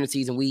the beginning of the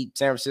season,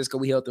 San Francisco,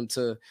 we held them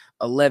to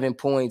 11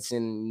 points,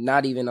 and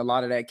not even a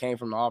lot of that came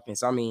from the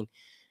offense. I mean,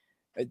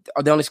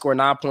 they only scored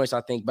 9 points,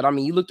 I think. But I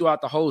mean, you look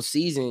throughout the whole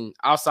season,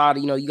 outside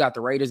of, you got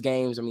the Raiders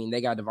games. I mean,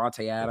 they got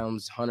Devontae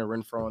Adams, Hunter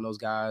Renfrow, and those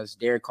guys,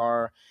 Derek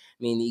Carr.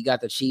 I mean, you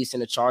got the Chiefs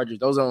and the Chargers.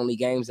 Those are the only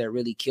games that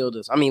really killed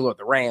us. I mean,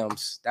 the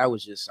Rams, that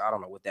was just, I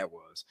don't know what that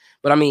was.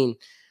 But I mean,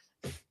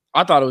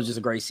 I thought it was just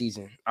a great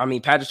season. I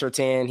mean, Patrick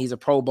Surtain, he's a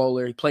Pro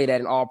Bowler. He played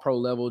at an All-Pro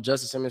level.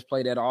 Justin Simmons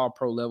played at an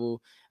All-Pro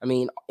level. I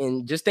mean,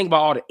 and just think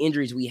about all the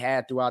injuries we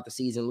had throughout the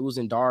season.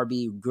 Losing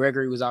Darby,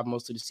 Gregory was out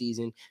most of the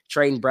season,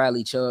 trading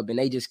Bradley Chubb, and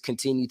they just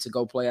continue to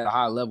go play at a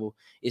high level.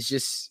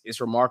 It's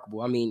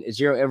remarkable. I mean,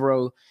 Ejiro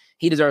Evero,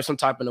 he deserves some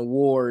type of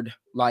award,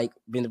 like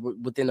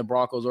within the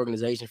Broncos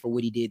organization for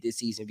what he did this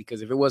season.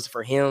 Because if it wasn't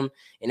for him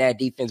and that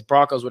defense,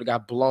 Broncos would have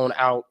got blown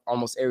out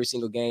almost every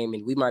single game,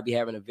 and we might be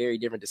having a very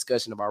different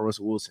discussion about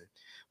Russell Wilson.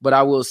 But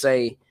I will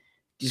say,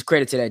 just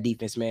credit to that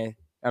defense, man.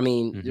 I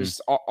mean,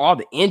 just all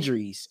the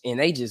injuries, and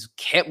they just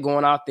kept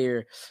going out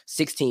there.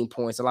 16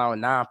 points, allowing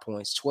 9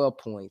 points, 12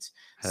 points,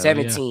 Hell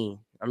 17. Yeah.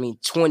 I mean,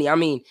 20. I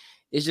mean,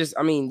 it's just,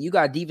 I mean, you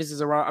got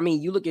defenses around. I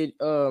mean, you look at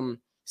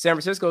San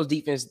Francisco's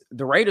defense,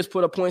 the Raiders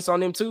put up points on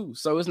them too.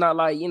 So it's not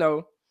like,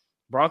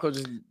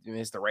 Broncos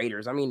it's the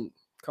Raiders. I mean,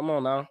 come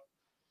on now.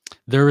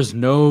 There is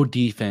no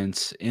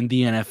defense in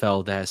the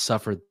NFL that has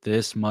suffered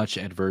this much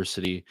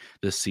adversity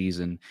this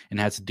season and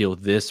had to deal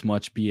with this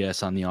much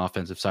BS on the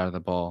offensive side of the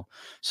ball.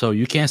 So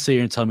you can't sit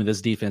here and tell me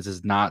this defense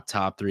is not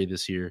top 3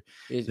 this year.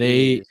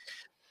 They,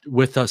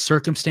 with the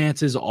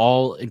circumstances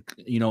all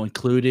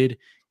included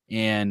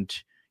and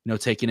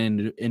taken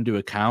into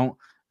account,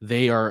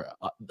 they are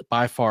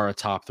by far a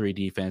top 3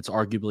 defense,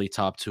 arguably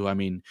top 2. I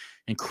mean,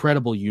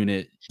 incredible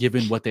unit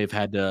given what they've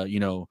had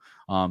to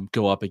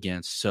go up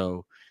against.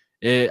 So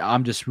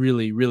I'm just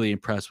really, really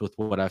impressed with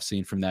what I've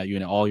seen from that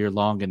unit all year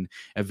long. And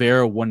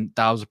Evero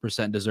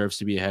 1000% deserves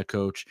to be a head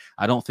coach.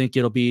 I don't think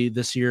it'll be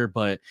this year,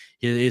 but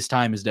his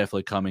time is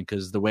definitely coming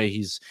because the way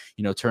he's,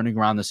 turning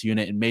around this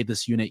unit and made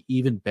this unit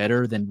even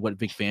better than what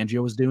Vic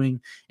Fangio was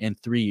doing in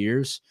 3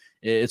 years.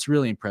 It's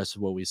really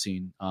impressive what we've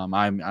seen.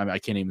 I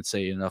can't even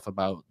say enough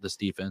about this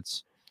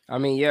defense. I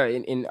mean, yeah,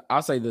 and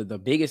I'll say the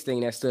biggest thing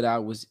that stood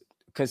out was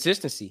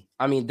consistency.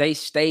 I mean, they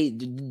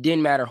stayed.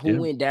 Didn't matter who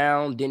went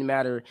down. Didn't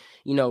matter,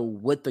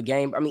 what the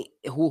game. I mean,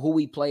 who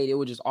we played. It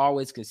was just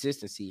always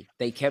consistency.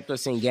 They kept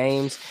us in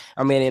games.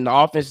 I mean, in the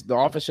offense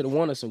should have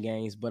won us some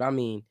games. But I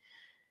mean,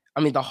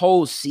 the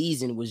whole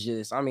season was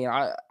just. I mean,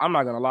 I'm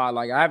not gonna lie.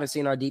 Like, I haven't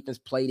seen our defense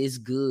play this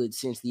good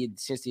since the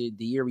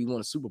year we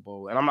won a Super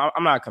Bowl. And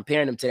I'm not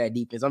comparing them to that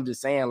defense. I'm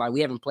just saying, like, we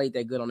haven't played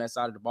that good on that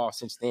side of the ball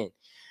since then.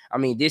 I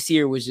mean, this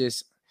year was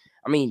just.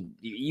 I mean,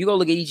 you go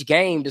look at each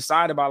game,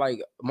 decided by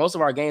like most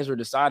of our games were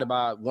decided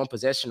by one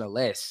possession or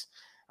less.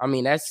 I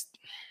mean,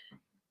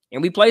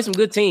 and we played some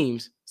good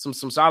teams, some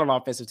solid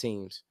offensive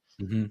teams.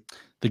 Mm-hmm.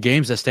 The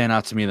games that stand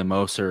out to me the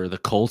most are the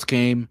Colts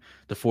game,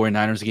 the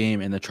 49ers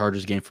game, and the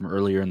Chargers game from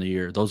earlier in the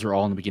year. Those are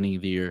all in the beginning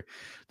of the year.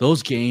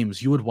 Those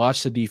games, you would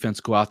watch the defense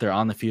go out there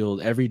on the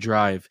field every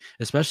drive,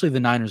 especially the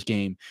Niners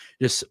game,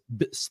 just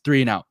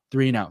 3 and out,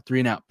 3 and out, 3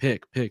 and out,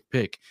 pick.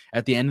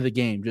 At the end of the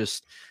game,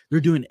 just they're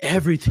doing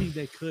everything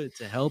they could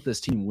to help this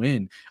team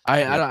win.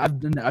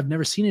 I've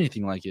never seen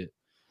anything like it.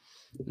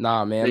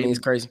 Nah, man. I mean, it's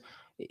crazy.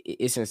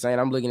 It's insane.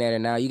 I'm looking at it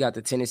now. You got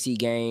the Tennessee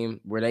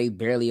game where they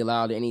barely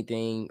allowed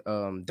anything.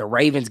 The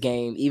Ravens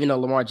game, even though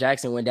Lamar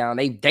Jackson went down,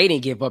 they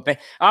didn't give up.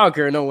 I don't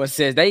care what no one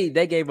says. They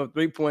gave up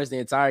 3 points the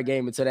entire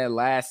game until that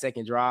last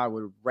second drive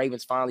where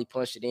Ravens finally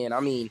punched it in.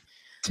 I mean,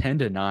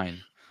 10-9.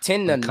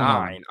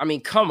 10-9. I mean,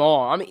 come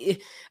on.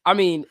 I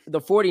mean, the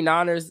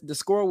 49ers, the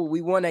score,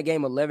 we won that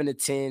game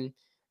 11-10.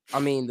 I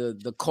mean,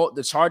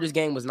 the Chargers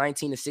game was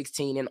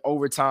 19-16 in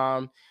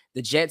overtime.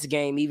 The Jets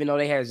game, even though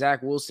they had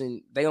Zach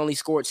Wilson, they only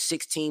scored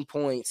 16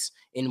 points,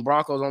 and the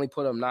Broncos only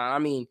put up 9. I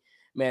mean,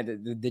 man,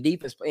 the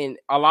defense, and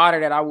a lot of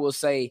that, I will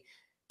say,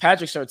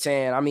 Patrick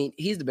Surtain, I mean,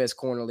 he's the best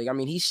corner league. I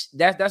mean,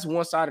 that's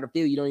one side of the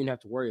field you don't even have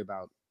to worry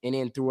about. And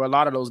then through a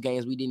lot of those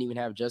games, we didn't even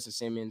have Justin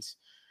Simmons,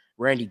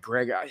 Randy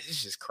Gregory.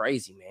 It's just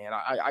crazy, man.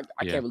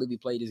 I can't believe he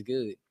played this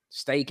good.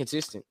 Stay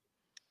consistent.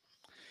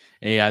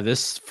 Yeah,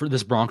 this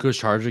Broncos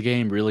Charger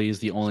game really is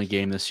the only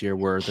game this year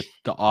where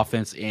the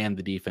offense and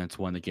the defense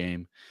won the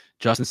game.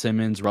 Justin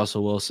Simmons,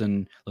 Russell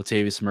Wilson,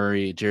 Latavius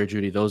Murray, Jerry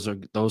Jeudy,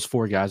 those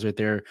four guys right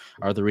there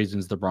are the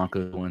reasons the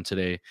Broncos won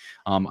today.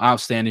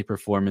 Outstanding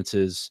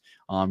performances.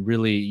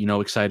 Really,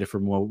 excited for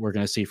what we're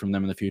going to see from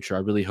them in the future. I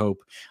really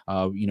hope,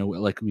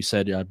 like we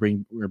said,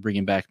 we're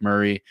bringing back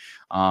Murray.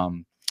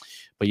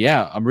 But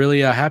yeah, I'm really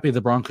happy the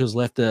Broncos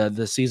left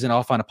the season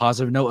off on a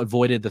positive note,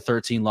 avoided the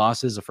 13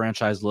 losses, a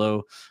franchise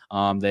low.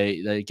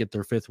 They get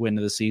their 5th win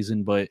of the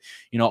season. But,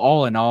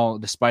 all in all,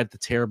 despite the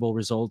terrible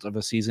result of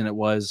a season it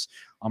was,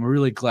 I'm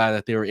really glad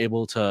that they were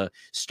able to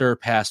stir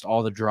past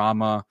all the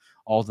drama,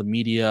 all the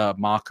media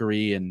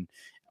mockery, and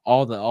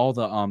all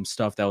the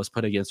stuff that was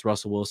put against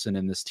Russell Wilson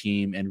and this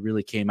team, and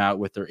really came out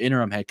with their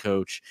interim head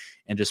coach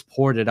and just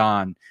poured it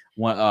on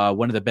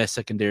one of the best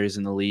secondaries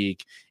in the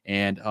league,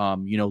 and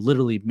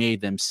literally made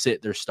them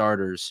sit their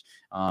starters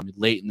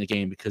late in the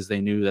game because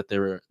they knew that they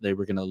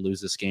were going to lose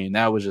this game.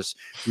 That was just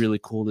really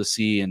cool to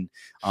see, and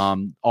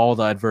all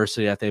the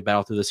adversity that they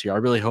battled through this year. I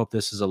really hope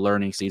this is a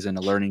learning season,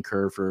 a learning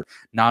curve for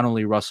not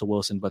only Russell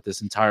Wilson but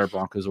this entire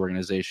Broncos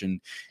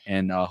organization,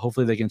 and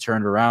hopefully they can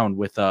turn it around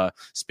with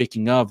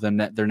speaking of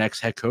their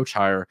next head coach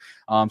hire.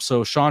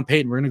 So Sean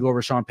Payton, we're going to go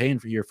over Sean Payton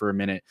for a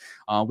minute.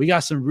 We got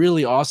some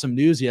really awesome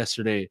news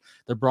yesterday.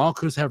 The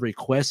Broncos have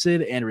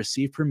requested and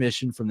received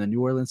permission from the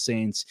New Orleans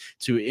Saints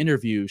to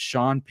interview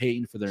Sean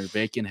Payton for their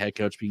vacant head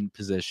coaching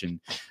position.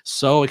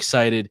 So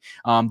excited.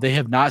 They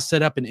have not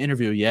set up an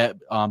interview yet,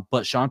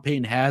 but Sean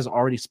Payton has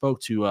already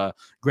spoke to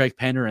Greg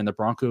Penner and the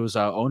Broncos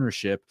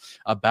ownership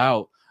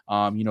about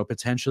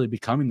potentially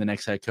becoming the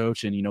next head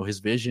coach and, his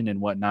vision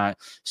and whatnot.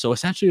 So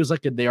essentially it was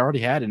like they already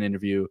had an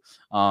interview.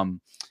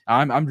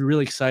 I'm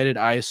really excited.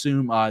 I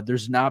assume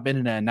there's not been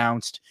an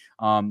announced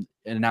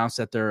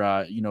that their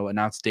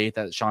announced date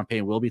that Sean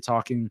Payton will be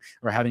talking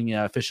or having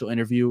an official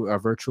interview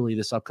virtually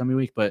this upcoming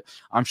week, but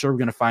I'm sure we're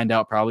going to find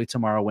out probably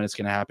tomorrow when it's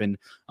going to happen.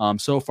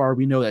 So far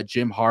we know that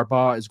Jim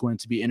Harbaugh is going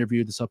to be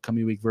interviewed this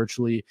upcoming week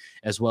virtually,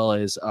 as well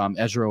as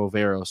Ezra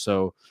Overo.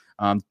 So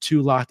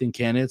 2 locked in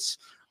candidates.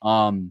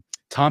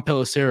 Tom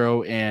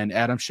Pelissero and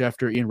Adam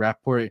Schefter, Ian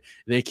Rappaport,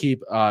 they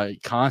keep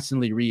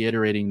constantly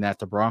reiterating that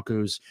the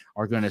Broncos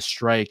are going to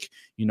strike,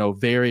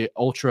 very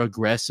ultra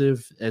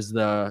aggressive as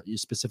the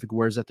specific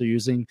words that they're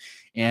using.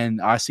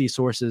 And I see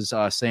sources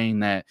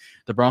saying that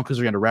the Broncos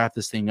are going to wrap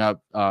this thing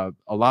up a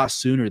lot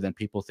sooner than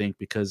people think,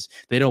 because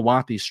they don't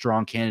want these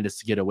strong candidates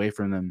to get away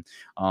from them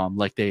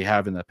like they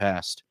have in the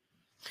past.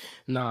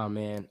 Nah,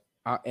 man.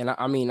 I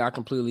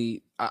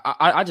completely,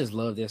 I just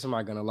love this. I'm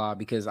not gonna lie,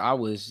 because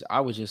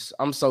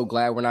I'm so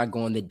glad we're not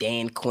going the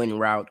Dan Quinn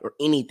route or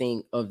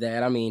anything of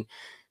that. I mean,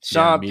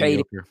 Sean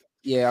Payton. Mediocre.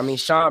 Yeah,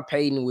 Sean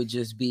Payton would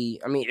just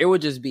be. It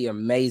would just be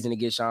amazing to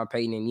get Sean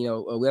Payton.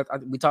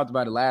 And we talked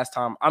about it last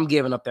time. I'm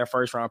giving up that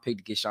first round pick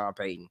to get Sean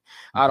Payton.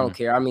 I don't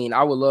care. I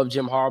would love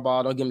Jim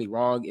Harbaugh. Don't get me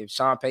wrong. If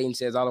Sean Payton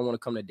says I don't want to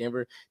come to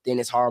Denver, then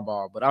it's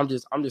Harbaugh. But I'm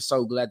just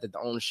so glad that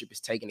the ownership is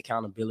taking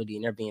accountability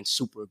and they're being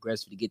super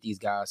aggressive to get these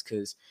guys,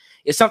 because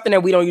it's something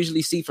that we don't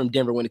usually see from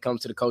Denver when it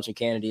comes to the coaching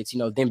candidates.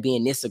 Them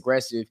being this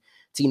aggressive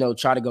to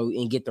try to go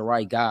and get the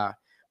right guy.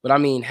 But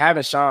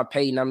having Sean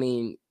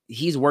Payton,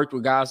 he's worked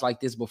with guys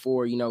like this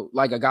before,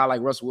 like a guy like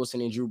Russell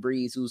Wilson and Drew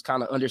Brees, who's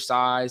kind of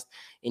undersized,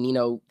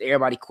 and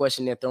everybody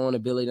questioning their throwing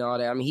ability and all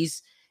that.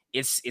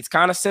 It's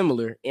kind of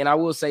similar. And I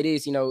will say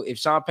this, if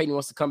Sean Payton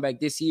wants to come back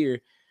this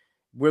year,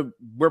 we're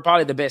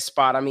probably the best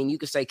spot. You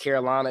could say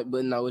Carolina,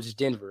 but no, it's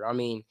Denver.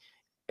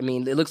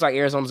 It looks like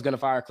Arizona's going to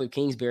fire Cliff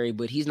Kingsbury,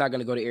 but he's not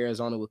going to go to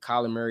Arizona with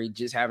Kyler Murray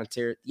just having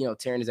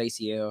tearing his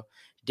ACL.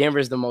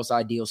 Denver's the most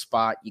ideal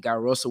spot. You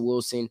got Russell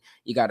Wilson.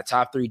 You got a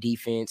top 3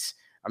 defense.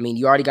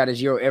 You already got a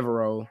Giro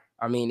Evero.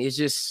 It's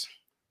just,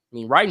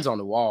 writing's on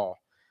the wall.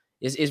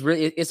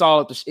 It's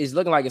all up to, it's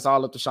looking like it's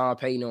all up to Sean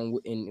Payton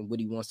and what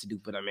he wants to do.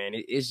 But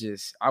it's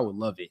just, I would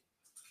love it.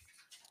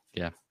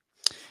 Yeah.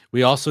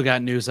 We also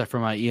got news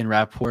from Ian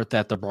Rappaport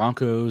that the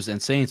Broncos and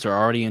Saints are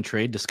already in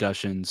trade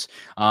discussions.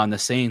 The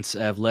Saints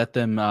have let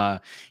them know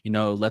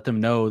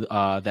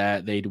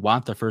that they'd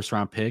want the first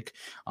round pick.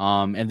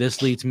 And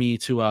this leads me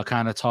to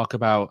kind of talk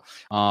about,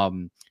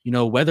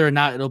 whether or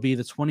not it'll be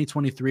the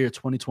 2023 or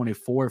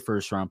 2024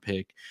 first round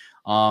pick.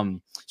 So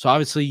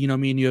obviously,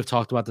 me and you have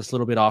talked about this a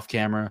little bit off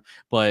camera,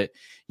 but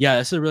yeah,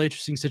 it's a really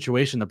interesting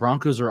situation. The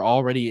Broncos are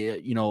already,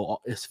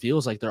 it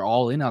feels like they're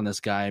all in on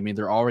this guy.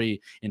 They're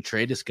already in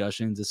trade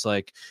discussions. It's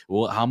like,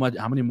 well, how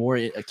many more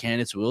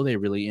candidates will they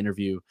really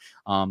interview?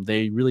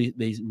 They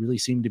really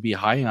seem to be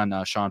high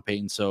on Sean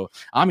Payton. So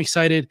I'm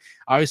excited.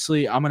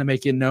 Obviously, I'm going to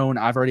make it known.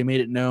 I've already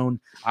made it known.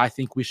 I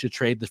think we should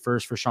trade the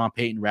first for Sean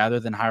Payton rather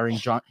than hiring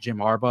Jim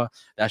Harbaugh.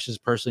 That's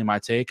just personally my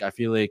take. I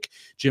feel like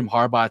Jim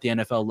Harbaugh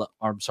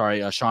at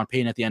Sean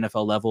Payton at the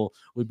NFL level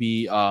would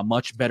be a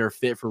much better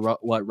fit for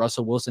what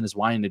Russell Wilson is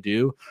wanting to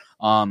do.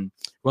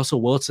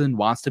 Russell Wilson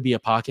wants to be a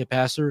pocket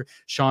passer.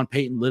 Sean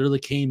Payton literally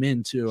came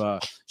into,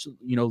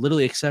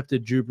 literally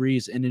accepted Drew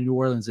Brees into New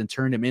Orleans and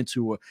turned him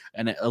into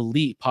an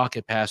elite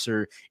pocket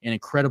passer, an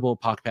incredible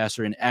pocket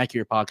passer, an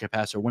accurate pocket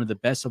passer, one of the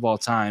best of all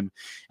time.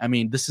 I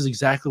mean, this is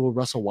exactly what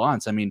Russell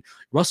wants. I mean,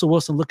 Russell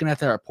Wilson, looking at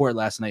that report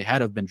last night, had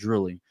to have been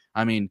drooling.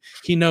 I mean,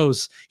 he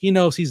knows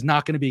he's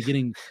not going to be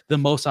getting the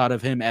most out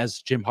of him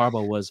as Jim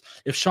Harbaugh was.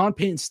 If Sean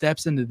Payton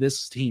steps into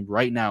this team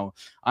right now,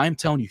 I'm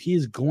telling you, he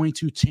is going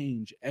to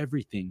change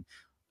everything.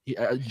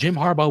 Jim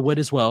Harbaugh would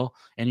as well,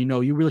 and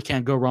you really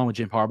can't go wrong with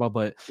Jim Harbaugh.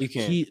 But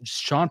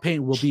Sean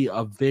Payton will be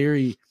a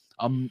very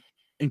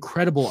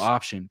incredible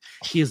option.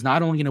 He is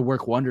not only going to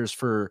work wonders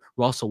for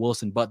Russell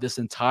Wilson, but this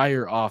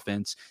entire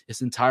offense,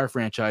 this entire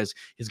franchise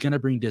is going to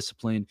bring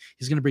discipline.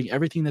 He's going to bring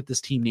everything that this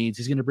team needs.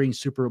 He's going to bring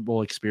Super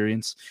Bowl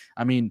experience.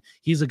 I mean,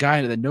 he's a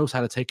guy that knows how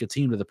to take a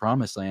team to the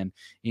promised land,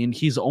 and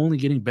he's only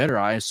getting better.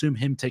 I assume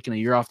him taking a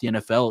year off the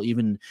NFL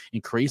even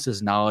increases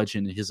his knowledge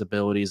and his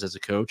abilities as a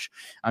coach.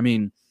 I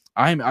mean,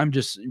 I'm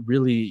just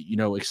really,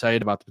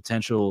 excited about the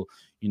potential,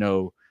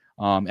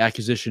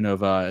 acquisition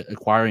of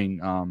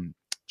acquiring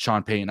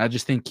Sean Payton. I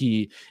just think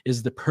he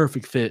is the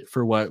perfect fit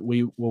for what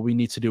we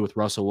need to do with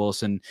Russell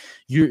Wilson.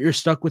 You're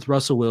stuck with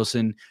Russell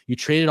Wilson. You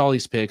traded all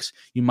these picks.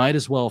 You might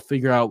as well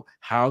figure out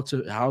how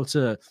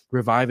to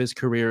revive his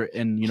career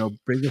and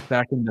bring us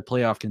back into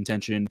playoff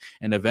contention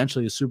and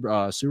eventually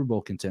Super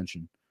Bowl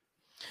contention.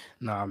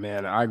 Nah,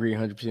 man, I agree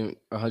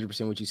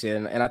 100% what you said.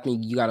 And I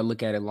think you got to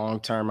look at it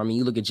long term. I mean,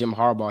 you look at Jim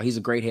Harbaugh, he's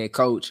a great head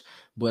coach,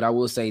 but I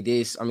will say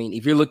this. I mean,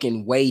 if you're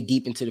looking way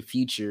deep into the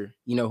future,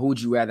 who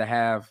would you rather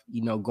have,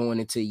 going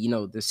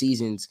into, the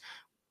seasons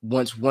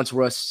once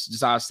Russ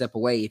decides to step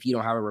away? If you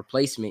don't have a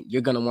replacement,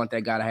 you're going to want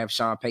that guy to have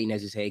Sean Payton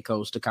as his head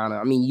coach to kind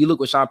of, I mean, you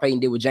look what Sean Payton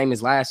did with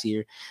Jameis last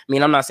year. I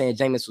mean, I'm not saying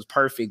Jameis was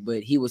perfect,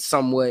 but he was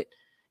somewhat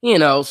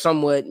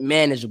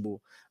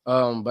manageable.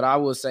 But I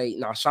will say,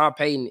 no, Sean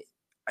Payton,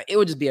 it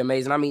would just be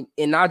amazing. I mean,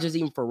 and not just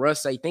even for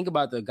Russ' sake, think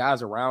about the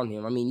guys around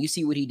him. I mean, you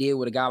see what he did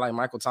with a guy like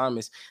Michael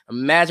Thomas.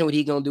 Imagine what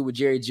he's going to do with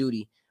Jerry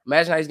Jeudy.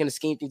 Imagine how he's going to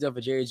scheme things up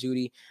for Jerry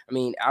Jeudy. I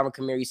mean, Alvin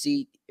Kamara, you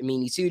see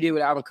what he did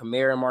with Alvin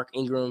Kamara and Mark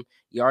Ingram.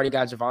 You already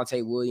got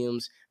Javonte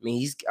Williams.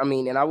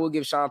 And I will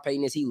give Sean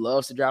Payton this. He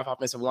loves to draft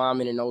offensive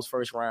linemen in those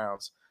first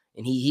rounds.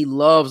 And he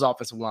loves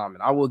offensive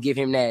linemen. I will give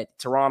him that.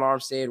 Teron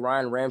Armstead,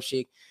 Ryan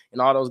Ramchick,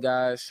 and all those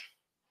guys.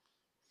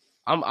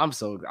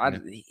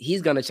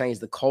 He's going to change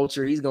the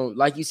culture. He's going,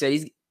 like you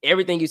said,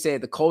 everything you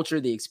said, the culture,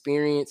 the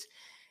experience.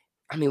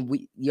 I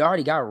mean, you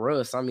already got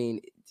Russ. I mean,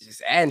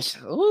 just adding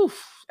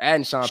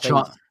Sean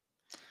Payton.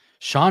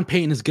 Sean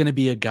Payton is going to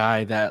be a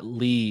guy that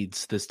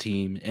leads this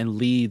team and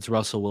leads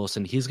Russell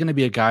Wilson. He's going to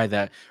be a guy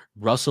that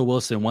Russell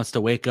Wilson wants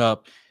to wake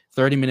up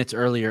 30 minutes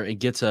earlier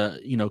and get to,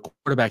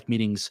 quarterback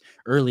meetings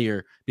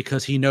earlier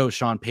because he knows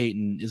Sean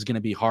Payton is going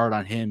to be hard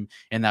on him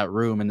in that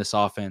room in this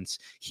offense.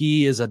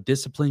 He is a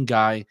disciplined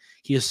guy.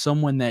 He is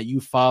someone that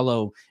you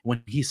follow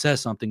when he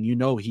says something,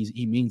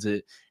 he means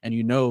it. And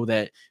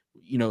that,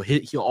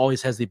 he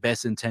always has the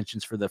best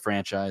intentions for the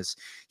franchise.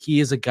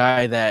 He is a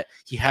guy that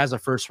he has a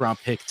first round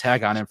pick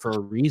tag on him for a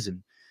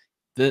reason.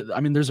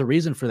 There's a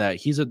reason for that.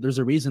 There's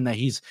a reason that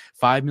he's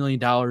 $5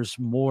 million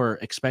more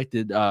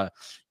expected,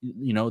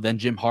 than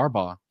Jim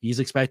Harbaugh. He's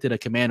expected a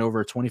command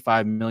over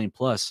 25 million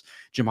plus.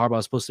 Jim Harbaugh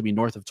is supposed to be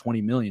north of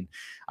 20 million.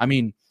 I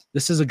mean,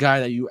 this is a guy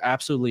that you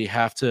absolutely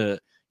have to,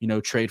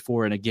 trade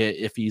for and get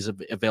if he's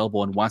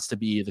available and wants to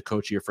be the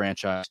coach of your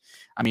franchise.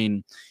 I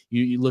mean,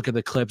 you look at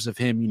the clips of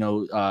him,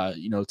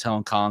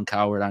 telling Colin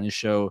Cowherd on his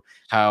show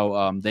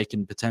how they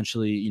can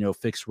potentially,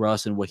 fix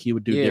Russ and what he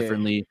would do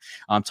differently.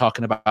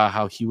 Talking about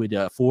how he would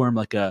form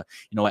like an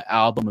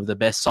album of the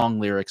best song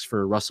lyrics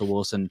for Russell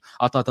Wilson.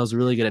 I thought that was a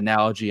really good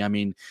analogy. I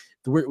mean,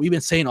 we've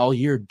been saying all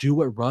year, do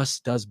what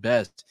Russ does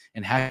best.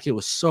 And Hackett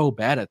was so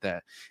bad at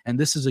that. And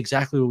this is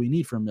exactly what we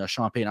need from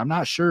Sean Payton. I'm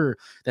not sure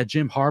that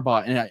Jim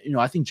Harbaugh, and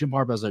I think Jim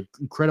Harbaugh is an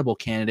incredible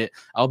candidate.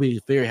 I'll be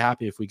very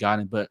happy if we got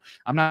him, but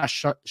I'm not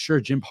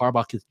sure Jim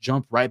Harbaugh could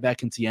jump right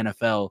back into the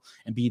NFL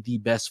and be the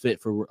best fit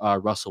for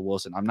Russell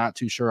Wilson. I'm not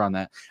too sure on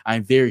that.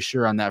 I'm very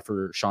sure on that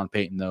for Sean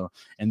Payton, though.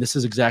 And this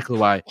is exactly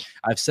why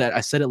I said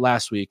it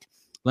last week.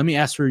 Let me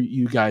ask for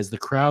you guys, the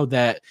crowd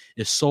that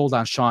is sold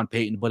on Sean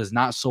Payton but is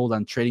not sold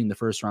on trading the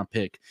first-round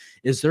pick.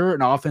 Is there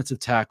an offensive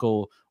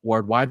tackle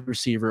or a wide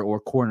receiver or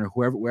corner,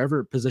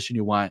 wherever position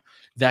you want,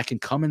 that can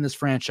come in this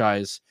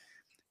franchise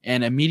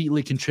and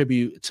immediately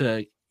contribute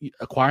to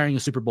acquiring a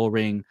Super Bowl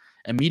ring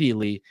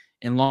immediately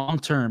and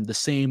long-term the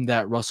same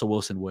that Russell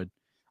Wilson would?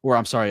 Or,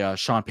 I'm sorry,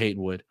 Sean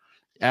Payton would.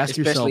 Ask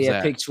especially yourselves at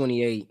that. pick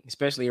 28,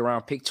 especially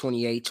around pick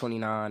 28,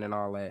 29, and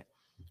all that.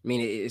 I mean,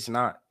 it's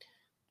not.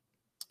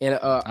 And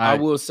I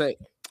will say,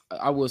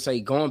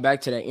 going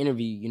back to that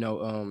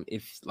interview,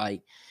 if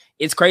like,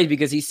 it's crazy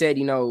because he said,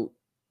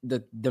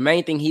 the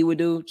main thing he would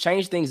do,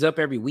 change things up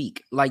every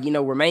week, like,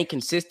 remain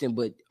consistent,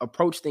 but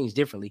approach things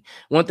differently.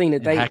 One thing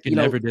that Hackett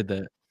never did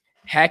that.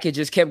 Hackett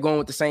just kept going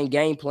with the same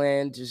game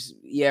plan.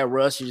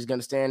 Russ, you're just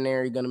gonna stand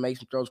there, you're gonna make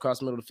some throws across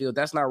the middle of the field.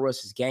 That's not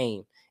Russ's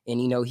game. And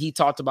he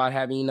talked about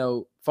having,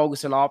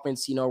 focusing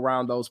offense,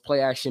 around those play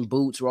action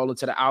boots, rolling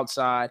to the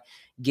outside,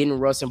 getting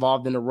Russ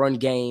involved in the run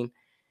game.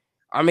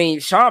 I mean,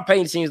 Sean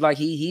Payton seems like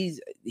he's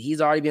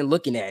already been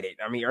looking at it.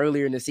 I mean,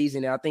 earlier in the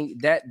season, I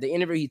think that the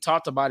interview he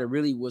talked about it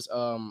really was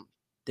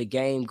the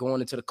game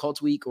going into the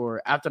Colts week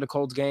or after the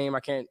Colts game. I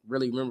can't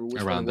really remember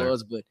which one it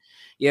was, but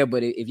yeah.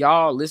 But if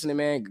y'all listening,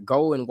 man,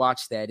 go and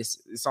watch that.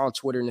 It's on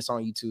Twitter and it's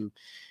on YouTube.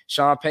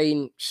 Sean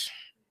Payton,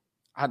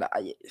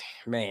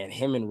 man,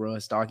 him and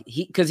Russ, dog.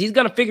 Because he's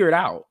gonna figure it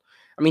out.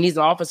 I mean, he's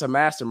an offensive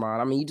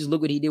mastermind. I mean, you just look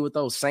what he did with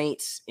those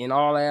Saints and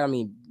all that. I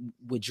mean,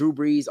 with Drew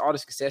Brees, all the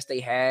success they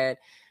had.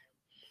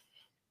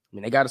 I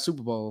mean, they got a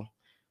Super Bowl.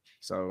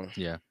 So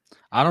yeah,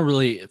 I don't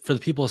really, for the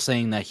people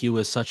saying that he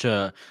was such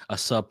a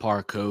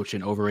subpar coach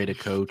and overrated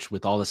coach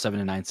with all the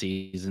 7-9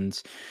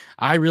 seasons,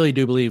 I really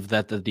do believe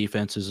that the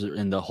defenses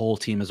and the whole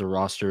team as a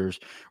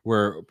rosters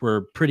were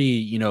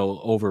pretty,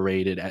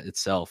 overrated at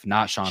itself,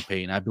 not Sean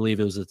Payton. I believe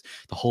it was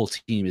the whole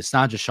team. It's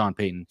not just Sean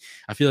Payton.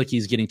 I feel like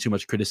he's getting too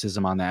much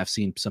criticism on that. I've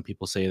seen some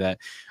people say that.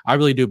 I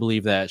really do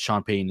believe that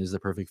Sean Payton is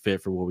the perfect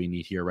fit for what we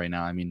need here right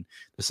now. I mean,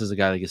 this is a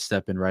guy that can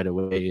step in right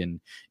away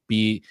and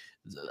be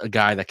a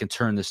guy that can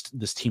turn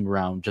this team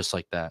around just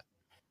like that.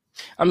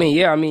 I mean,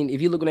 yeah. I mean,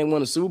 if you look when they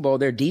won the Super Bowl,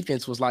 their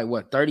defense was like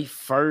what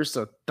 31st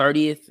or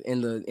 30th in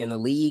the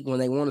league when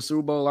they won the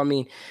Super Bowl. I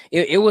mean,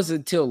 it was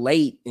until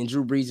late in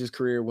Drew Brees'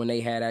 career when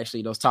they had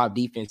actually those top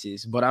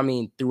defenses. But I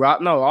mean,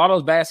 all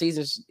those bad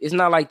seasons, it's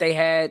not like they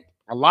had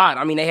a lot.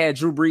 I mean, they had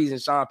Drew Brees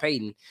and Sean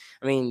Payton.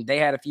 I mean, they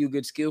had a few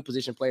good skill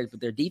position players,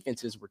 but their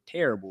defenses were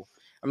terrible.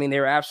 I mean, they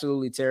were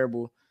absolutely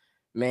terrible.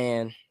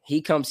 Man,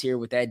 he comes here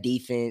with that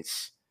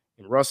defense.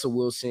 And Russell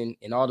Wilson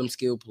and all them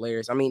skilled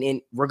players. I mean,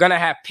 and we're going to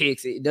have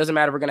picks. It doesn't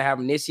matter if we're going to have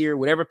them this year.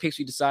 Whatever picks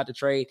we decide to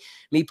trade,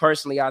 me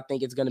personally, I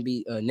think it's going to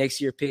be next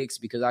year picks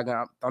because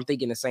I'm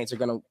thinking the Saints are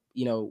going to,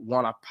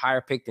 want a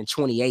higher pick than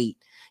 28,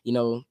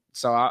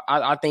 So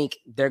I think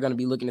they're going to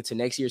be looking into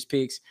next year's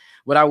picks.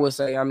 What I will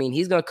say, I mean,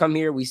 he's going to come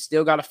here. We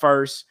still got a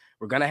first.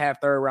 We're going to have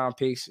third-round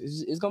picks.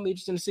 It's going to be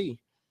interesting to see.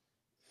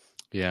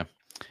 Yeah.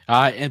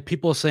 And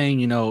people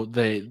saying,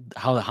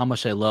 how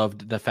much they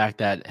loved the fact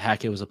that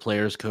Hackett was a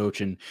player's coach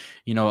and,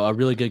 a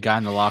really good guy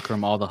in the locker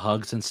room, all the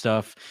hugs and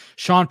stuff.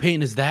 Sean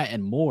Payton is that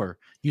and more.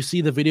 You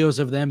see the videos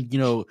of them,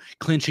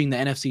 clinching the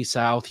NFC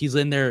South. He's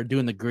in there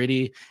doing the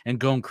gritty and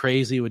going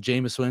crazy with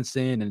Jameis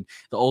Winston and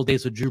the old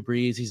days with Drew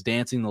Brees. He's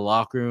dancing in the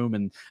locker room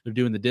and they're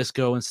doing the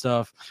disco and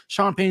stuff.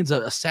 Sean Payton's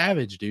a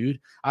savage, dude.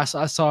 I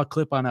saw a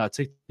clip on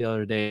TikTok the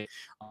other day.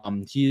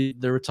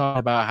 They were talking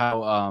about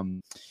how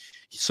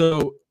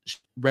so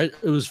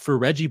it was for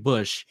Reggie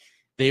Bush.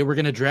 They were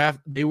going to draft.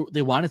 They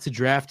wanted to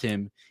draft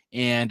him,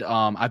 and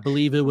I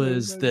believe it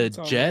was the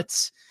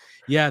Jets.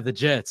 Yeah, the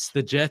Jets.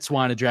 The Jets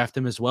wanted to draft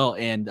him as well,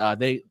 and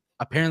they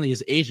apparently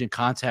his agent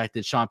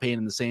contacted Sean Payton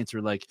and the Saints.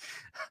 Were like,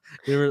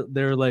 they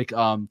were like,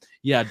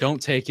 yeah,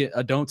 don't take it.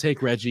 Don't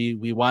take Reggie.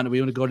 We want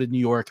to go to New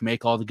York,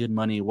 make all the good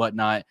money,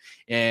 whatnot.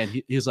 And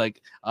he was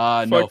like,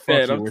 no,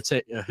 fuck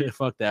you.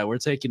 Fuck that. We're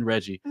taking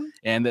Reggie.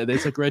 And they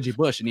took Reggie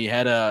Bush, and he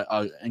had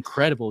a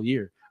incredible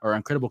year or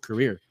incredible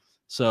career.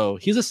 So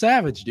he's a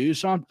savage, dude.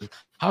 Sean,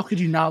 how could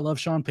you not love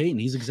Sean Payton?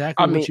 He's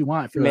exactly what you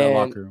want for that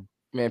locker room.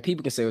 Man,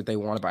 people can say what they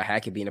want about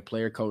Hackett being a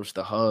player coach,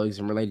 the hugs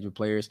and related to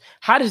players.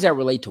 How does that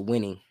relate to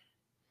winning?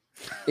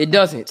 It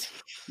doesn't.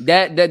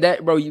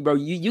 That bro,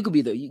 you could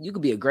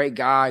be a great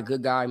guy,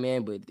 good guy,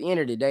 man. But at the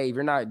end of the day, if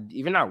you're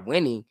not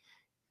winning,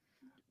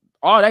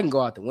 all that can go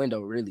out the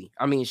window, really.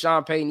 I mean,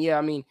 Sean Payton,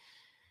 yeah,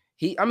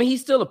 he's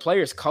still a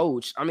player's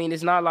coach. I mean,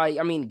 it's not like,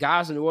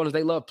 guys in New Orleans,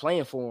 they love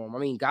playing for him. I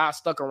mean, guys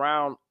stuck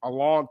around a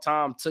long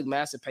time, took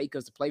massive pay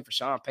cuts to play for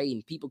Sean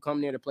Payton. People come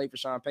there to play for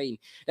Sean Payton.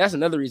 That's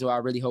another reason why I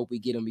really hope we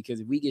get him, because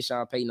if we get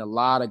Sean Payton, a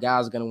lot of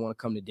guys are going to want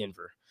to come to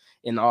Denver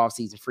in the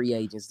offseason, free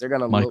agents. They're going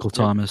to Michael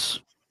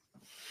Thomas.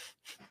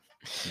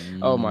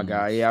 Oh my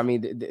God. Yeah. I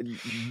mean,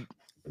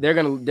 they're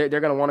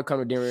gonna want to come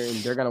to Denver and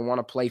they're gonna want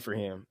to play for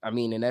him. I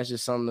mean, and that's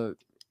just something.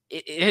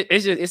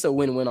 It's a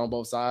win-win on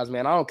both sides,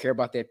 man. I don't care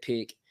about that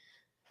pick.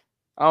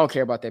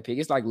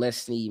 It's like Les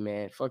Snead,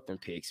 man. Fuck them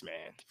picks,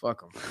 man.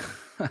 Fuck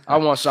them. I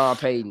want Sean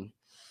Payton.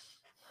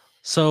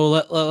 So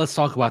let's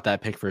talk about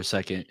that pick for a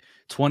second.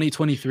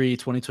 2023,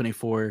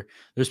 2024.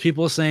 There's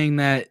people saying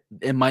that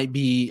it might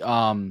be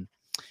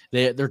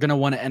they're going to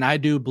want to, and I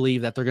do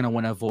believe that they're going to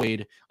want to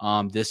avoid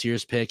this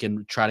year's pick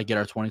and try to get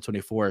our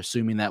 2024,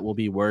 assuming that will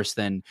be worse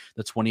than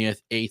the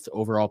 28th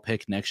overall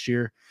pick next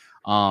year.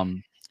 I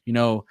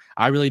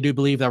really do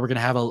believe that we're going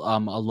to have a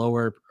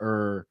lower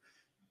or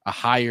a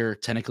higher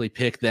technically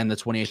pick than the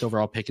 28th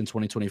overall pick in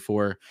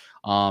 2024.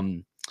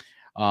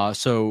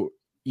 So,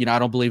 I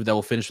don't believe that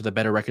we'll finish with a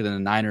better record than the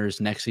Niners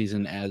next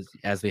season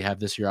as they have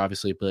this year,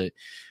 obviously. But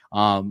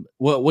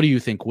what do you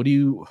think?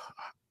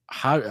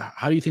 How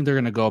do you think they're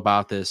going to go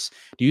about this?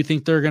 Do you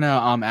think they're going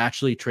to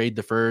actually trade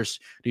the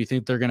first? Do you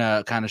think they're going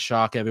to kind of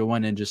shock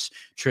everyone and just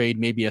trade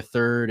maybe a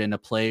third and a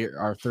player,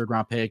 or third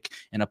round pick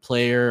and a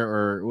player,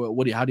 or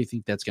how do you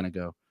think that's going to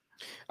go?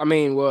 I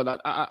mean, well,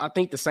 I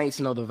think the Saints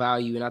know the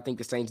value, and I think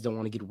the Saints don't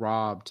want to get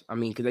robbed. I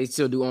mean, because they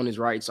still do own his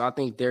right, so I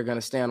think they're going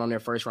to stand on their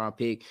first round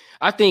pick.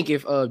 I think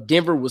if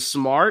Denver was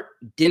smart,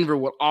 Denver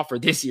would offer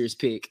this year's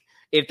pick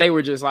if they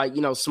were just like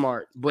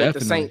smart. But the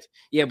Definitely. Saints,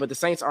 yeah, but the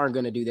Saints aren't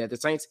going to do that. The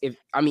Saints, if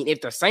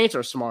the Saints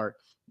are smart,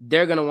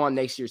 they're going to want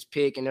next year's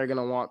pick, and they're going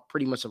to want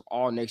pretty much of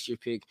all next year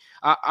pick.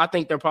 I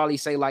think they'll probably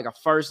say like a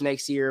first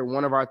next year,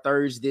 one of our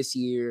thirds this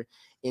year,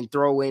 and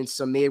throw in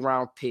some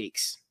mid-round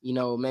picks.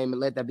 Maybe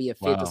let that be a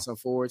fifth or Wow. some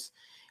forwards.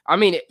 I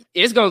mean,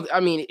 it's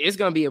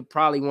gonna be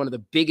probably one of the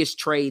biggest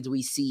trades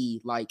we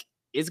see. Like,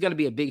 it's gonna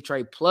be a big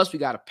trade. Plus, we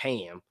gotta pay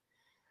him.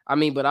 I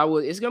mean, but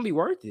it's gonna be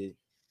worth it.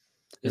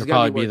 It's It'll gonna be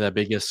probably be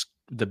worth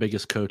it. the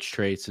biggest coach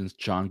trade since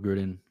John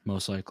Gruden,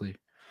 most likely.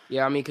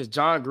 Yeah, I mean, because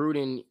John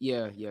Gruden,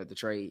 yeah, the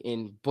trade.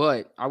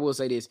 But I will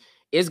say this: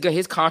 his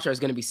contract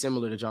is gonna be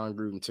similar to John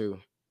Gruden too.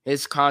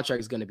 His contract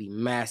is gonna be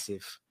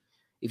massive.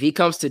 If he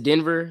comes to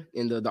Denver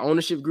in the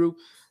ownership group,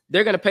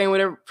 they're gonna pay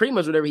him pretty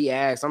much whatever he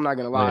asks. I'm not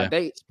gonna Oh lie. yeah,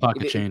 it's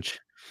pocket If change.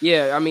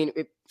 yeah, I mean,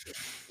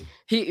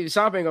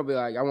 Sean Payne gonna be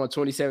like, I want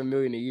 27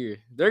 million a year.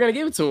 They're gonna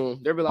give it to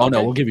him. They'll be like, Oh no,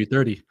 okay, we'll give you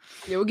 30.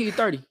 yeah, we'll give you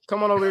 30.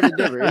 Come on over here to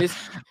Denver. And I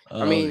Oh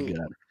my mean,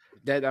 god.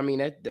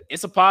 that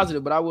it's a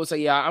positive, but I will say,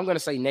 yeah, I'm gonna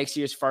say next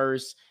year's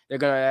first. They're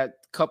gonna add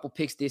a couple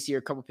picks this year,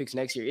 a couple picks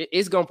next year.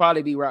 It's gonna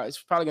probably be right.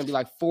 It's probably gonna be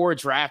like 4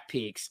 draft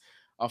picks,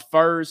 a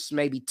first,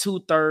 maybe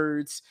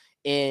 2/3,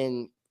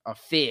 and a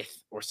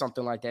fifth or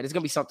something like that. It's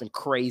gonna be something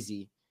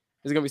crazy.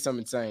 It's gonna be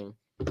something insane.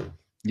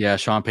 Yeah,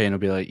 Sean Payne will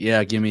be like,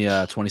 "Yeah, give me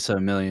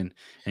 27 million,"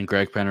 and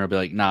Greg Penner will be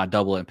like, "Nah,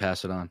 double it and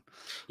pass it on."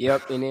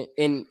 Yep,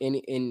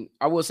 and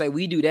I will say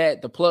we do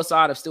that. The plus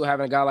side of still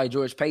having a guy like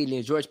George Payton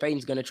is George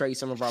Payton's going to trade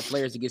some of our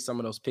players to get some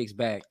of those picks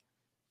back.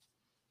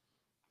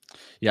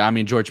 Yeah, I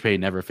mean George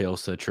Payne never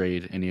fails to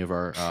trade any of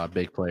our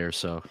big players,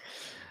 so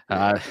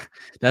Yeah, uh,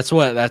 that's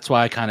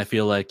why I kind of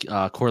feel like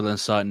Cortland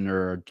Sutton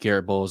or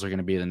Garrett Bowles are going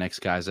to be the next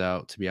guys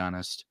out. To be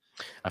honest,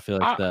 I feel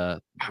like I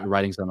the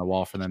writing's on the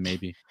wall for them.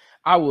 Maybe.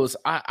 I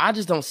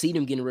just don't see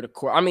them getting rid of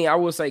I mean, I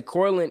will say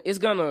Cortland is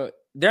gonna.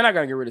 They're not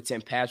gonna get rid of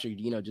Tim Patrick,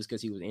 just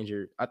because he was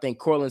injured. I think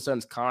Cortland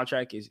Sutton's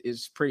contract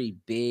is pretty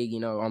big,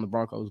 on the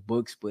Broncos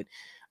books, but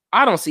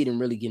I don't see them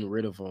really getting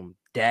rid of him.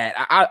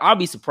 I'll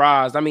be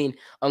surprised. I mean,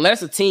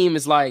 unless a team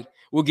is like,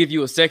 we'll give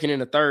you a second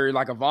and a third,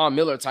 like a Von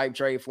Miller type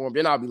trade for him,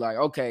 then I'll be like,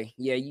 okay,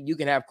 yeah, you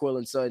can have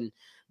Cortland Sutton.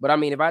 But I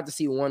mean, if I have to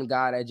see one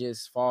guy that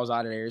just falls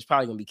out of there, it's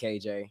probably gonna be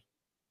KJ.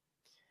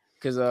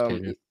 Because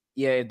Okay,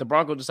 yeah, if the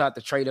Broncos decide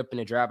to trade up in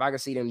the draft, I can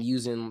see them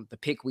using the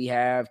pick we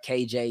have,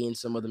 KJ, and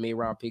some of the mid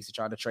round picks to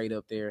try to trade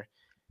up there.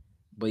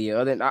 But yeah,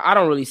 other than I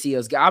don't really see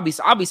us. I'll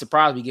be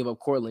surprised we give up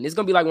Cortland. It's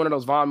gonna be like one of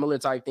those Von Miller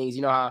type things.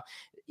 You know how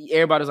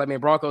everybody's like, man,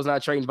 Broncos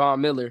not trading Von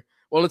Miller.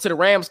 Well, until the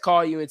Rams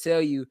call you and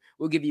tell you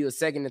we'll give you a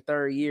second and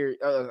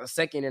a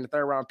second and a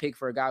third round pick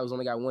for a guy who's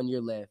only got 1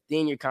 year left,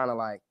 then you're kind of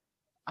like,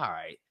 all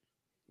right,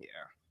 yeah,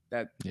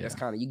 that's yeah,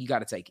 kind of you got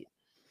to take it.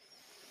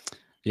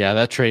 yeah.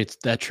 That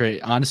trade.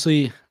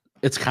 Honestly,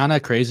 it's kind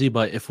of crazy.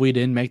 But if we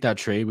didn't make that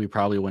trade, we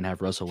probably wouldn't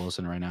have Russell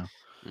Wilson right now.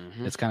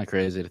 Mm-hmm. It's kind of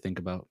crazy to think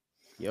about.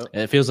 Yep.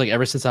 It feels like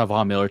ever since that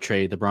Von Miller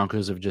trade, the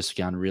Broncos have just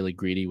gotten really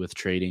greedy with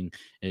trading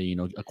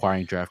and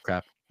acquiring draft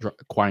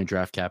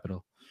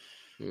capital.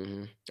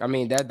 Mm-hmm. I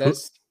mean Who,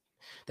 that's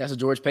what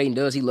George Payton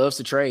does. He loves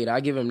to trade.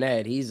 I give him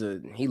that. He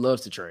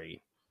loves to trade.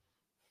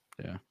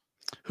 yeah,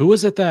 who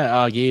was it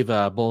that gave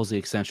Bowles the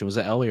extension? Was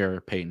it Elway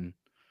or Peyton?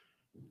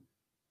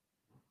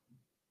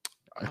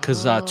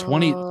 Because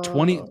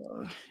 2020,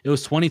 it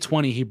was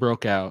 2020 he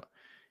broke out,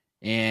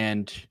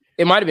 and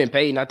it might have been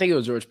Payton. I think it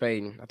was George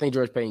Payton. I think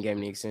George Payton gave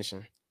him the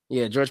extension.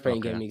 Yeah, George Payton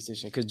gave him the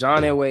extension because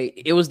John Elway.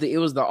 It was the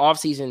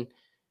offseason.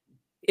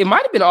 It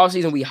might have been the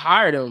offseason we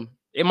hired him.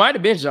 It might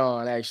have been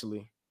John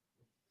actually.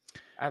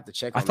 I have to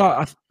check.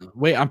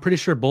 Wait, I'm pretty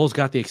sure Bowles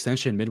got the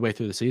extension midway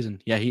through the season.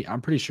 Yeah,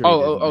 I'm pretty sure.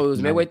 Oh, it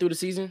was midway through the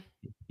season.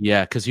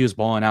 Yeah, because he was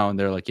balling out, and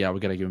they're like, "Yeah,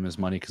 we got to give him his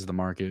money because of the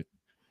market."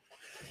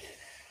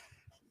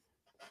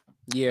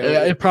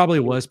 Yeah, it probably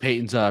was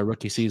Peyton's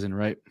rookie season,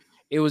 right?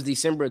 It was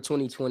December of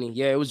 2020.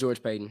 Yeah, it was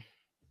George Payton.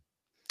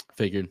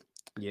 Figured.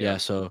 Yeah.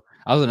 So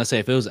I was gonna say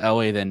if it was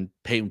Elway, then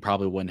Peyton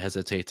probably wouldn't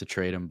hesitate to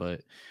trade him,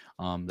 but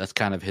that's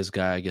kind of his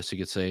guy, I guess you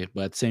could say.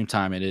 But at the same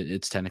time,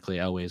 it's technically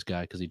Elway's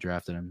guy because he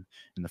drafted him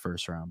in the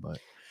first round. But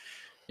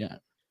yeah,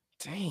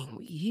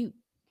 dang,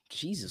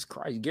 Jesus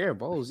Christ, Garrett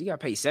Bowles, he got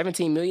paid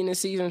 $17 million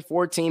this season,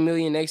 $14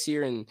 million next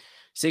year, and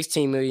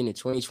 $16 million in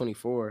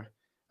 2024.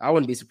 I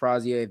wouldn't be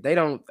surprised. Yeah, if they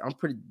don't,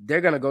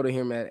 they're gonna go to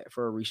him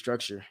for a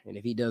restructure, and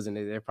if he doesn't,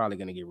 they're probably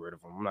gonna get rid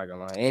of him. I'm not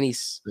gonna lie, and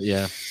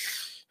yeah.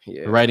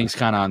 The writing's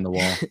kind of on the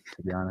wall,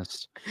 to be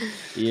honest.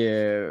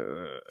 Yeah,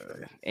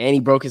 and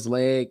he broke his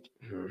leg.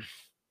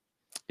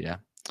 Yeah,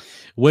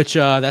 Which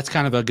that's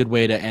kind of a good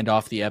way to end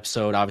off the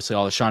episode. Obviously,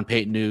 all the Sean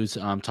Payton news,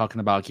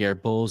 talking about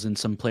Garrett Bowles and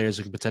some players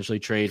who could potentially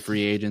trade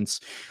free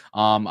agents.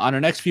 On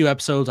our next few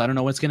episodes, I don't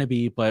know what's going to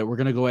be, but we're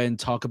going to go ahead and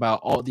talk about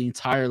all the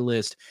entire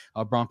list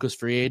of Broncos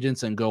free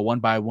agents and go one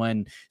by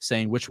one,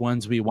 saying which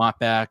ones we want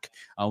back,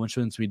 which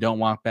ones we don't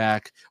want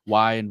back,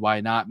 why and why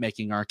not,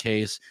 making our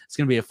case. It's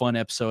going to be a fun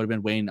episode. I've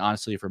been waiting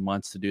honestly for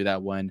months to do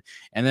that one,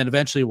 and then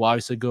eventually we'll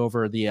obviously go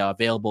over the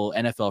available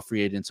NFL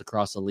free agents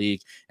across the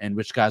league and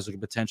which guys we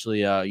could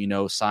potentially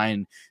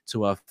sign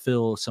to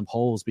fill some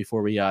holes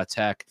before we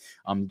attack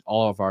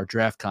all of our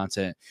draft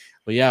content.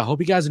 But yeah, I hope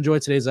you guys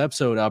enjoyed today's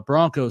episode.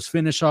 Broncos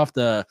finish off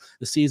the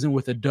season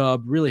with a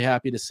dub. Really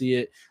happy to see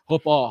it.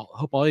 Hope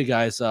all you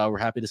guys were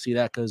happy to see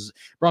that, because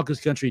Broncos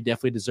country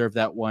definitely deserved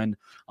that one.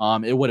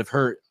 It would have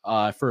hurt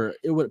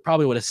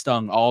probably would have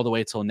stung all the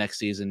way till next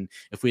season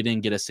if we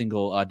didn't get a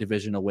single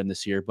divisional win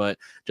this year. But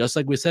just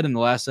like we said in the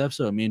last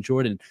episode, me and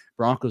Jordan,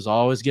 Broncos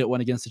always get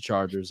one against the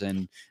Chargers,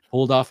 and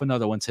pulled off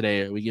another one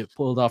today. We get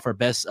pulled off our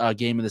best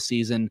game of the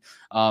season.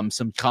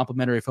 Some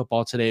complimentary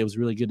football today. It was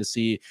really good to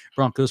see.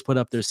 Broncos put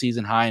up their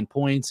season high in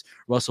points.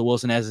 Russell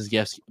Wilson has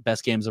his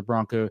best game as a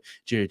Bronco.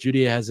 Jerry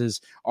Jeudy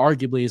has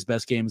arguably his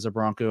best game as a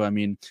Bronco. I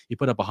mean, he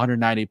put up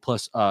 190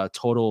 plus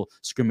total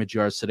scrimmage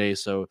yards today.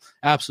 So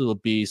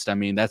absolute beast. I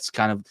mean, that's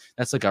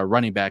like a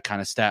running back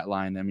kind of stat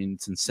line. I mean,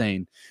 it's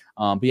insane.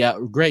 But yeah,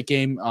 great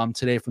game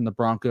today from the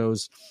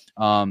Broncos.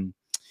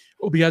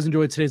 Hope you guys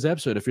enjoyed today's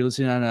episode. If you're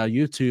listening on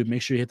YouTube,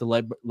 make sure you hit the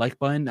like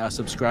button,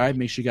 subscribe.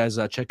 Make sure you guys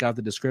check out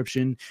the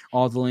description,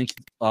 all the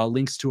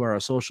links to our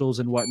socials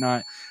and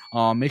whatnot.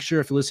 Make sure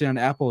if you're listening on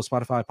Apple,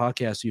 Spotify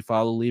podcasts, you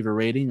follow, leave a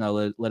rating.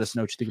 Let us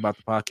know what you think about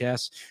the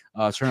podcast.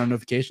 Turn on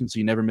notifications so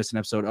you never miss an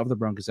episode of the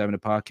Broncos Avenue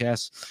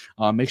podcast.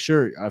 Make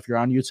sure if you're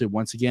on YouTube,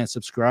 once again,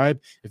 subscribe.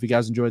 If you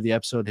guys enjoyed the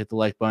episode, hit the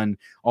like button.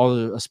 All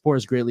the support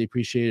is greatly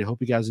appreciated. Hope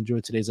you guys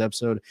enjoyed today's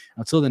episode.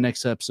 Until the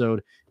next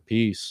episode,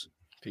 peace.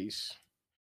 Peace.